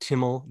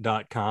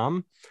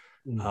nathantimmel.com.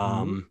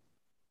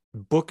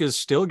 Book is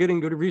still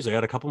getting good reviews. I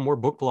had a couple more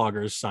book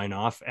bloggers sign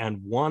off,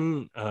 and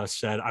one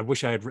said, I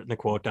wish I had written the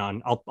quote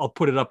down. I'll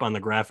put it up on the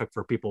graphic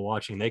for people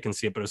watching. They can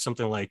see it, but it's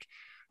something like,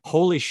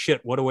 holy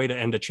shit, what a way to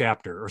end a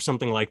chapter, or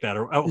something like that.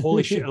 Or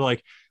holy shit,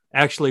 like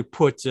actually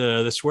put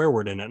the swear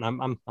word in it.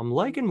 And I'm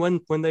liking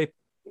when they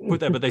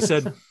put that, but they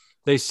said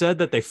They said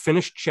that they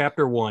finished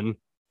chapter 1.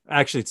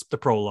 Actually, it's the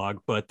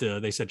prologue, but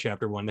they said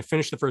chapter 1. They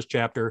finished the first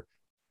chapter,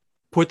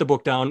 put the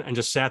book down, and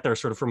just sat there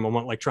sort of for a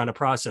moment, like trying to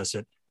process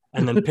it,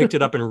 and then picked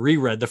it up and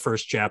reread the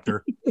first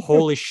chapter.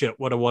 Holy shit!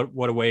 What a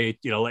way,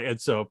 And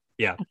so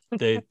yeah,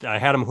 I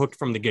had them hooked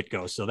from the get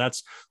go. So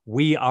that's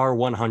We Are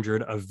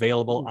 100,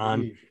 available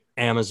on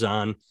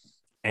Amazon.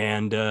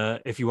 And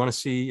if you want to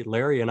see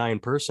Larry and I in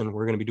person,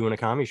 we're going to be doing a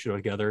comedy show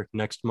together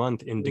next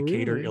month in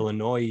Decatur,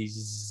 Illinois.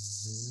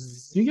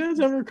 Do you guys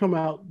ever come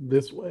out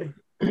this way?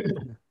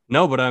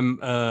 No, but I'm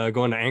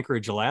going to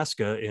Anchorage,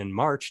 Alaska in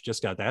March.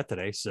 Just got that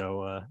today.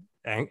 So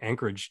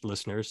Anchorage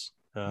listeners,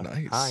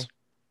 nice. Hi.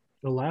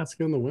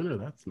 Alaska in the winter.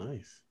 That's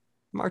nice.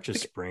 I March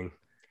is spring.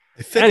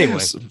 I think I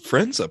have some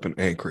friends up in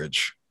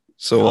Anchorage.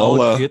 So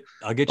I'll get you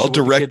I'll what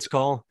direct the kids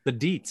call the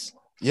deets.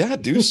 Yeah,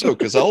 do so,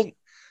 because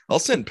I'll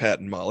send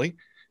Pat and Molly.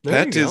 There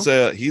Pat you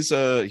go. he's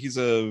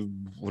a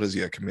what is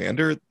he, a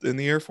commander in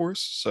the Air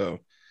Force? So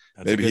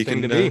That's maybe a he good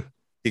thing can to be.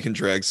 he can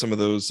drag some of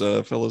those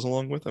fellows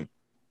along with him.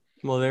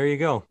 Well, there you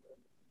go.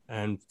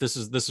 And this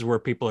is where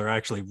people are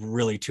actually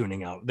really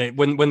tuning out.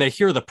 When they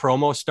hear the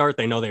promo start,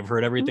 they know they've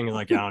heard everything. They're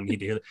like, I don't need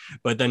to hear it.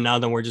 But then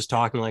we're just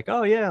talking like,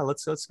 oh yeah,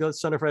 let's go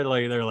Son of Fred.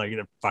 Like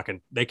they're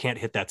fucking, they can't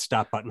hit that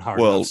stop button hard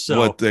Well, enough. So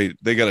what they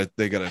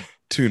gotta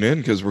tune in,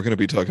 because we're gonna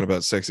be talking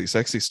about sexy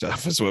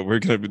stuff. Is what we're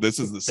gonna be. This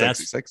is the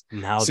sexy sex.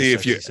 Now See,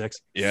 if you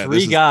yeah,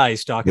 three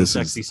guys talking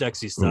sexy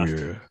stuff.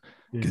 Oh,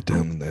 yeah. Get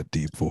down in that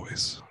deep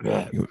voice.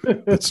 Yeah.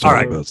 Let's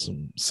talk about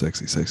some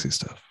sexy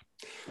stuff.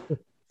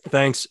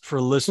 Thanks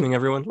for listening,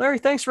 everyone. Larry,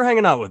 thanks for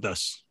hanging out with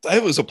us.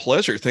 It was a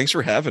pleasure. Thanks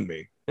for having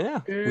me. Yeah,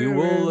 we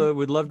will.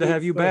 We'd love to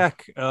have you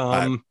back.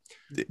 Anytime.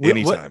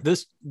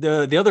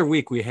 The other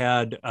week we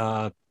had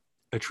a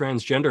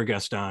transgender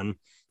guest on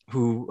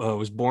who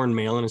was born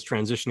male and is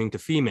transitioning to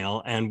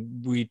female,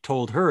 and we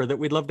told her that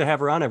we'd love to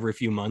have her on every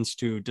few months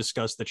to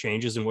discuss the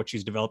changes and what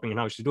she's developing and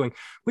how she's doing.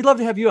 We'd love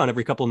to have you on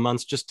every couple of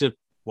months just to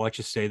watch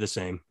you stay the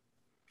same.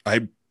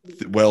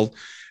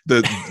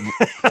 The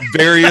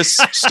various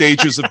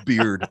stages of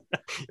beard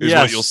is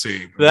what you'll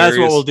see. That's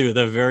what we'll do.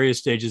 The various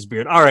stages of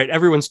beard. All right.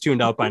 Everyone's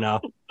tuned out by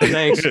now.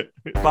 Thanks.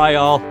 Bye,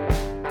 all.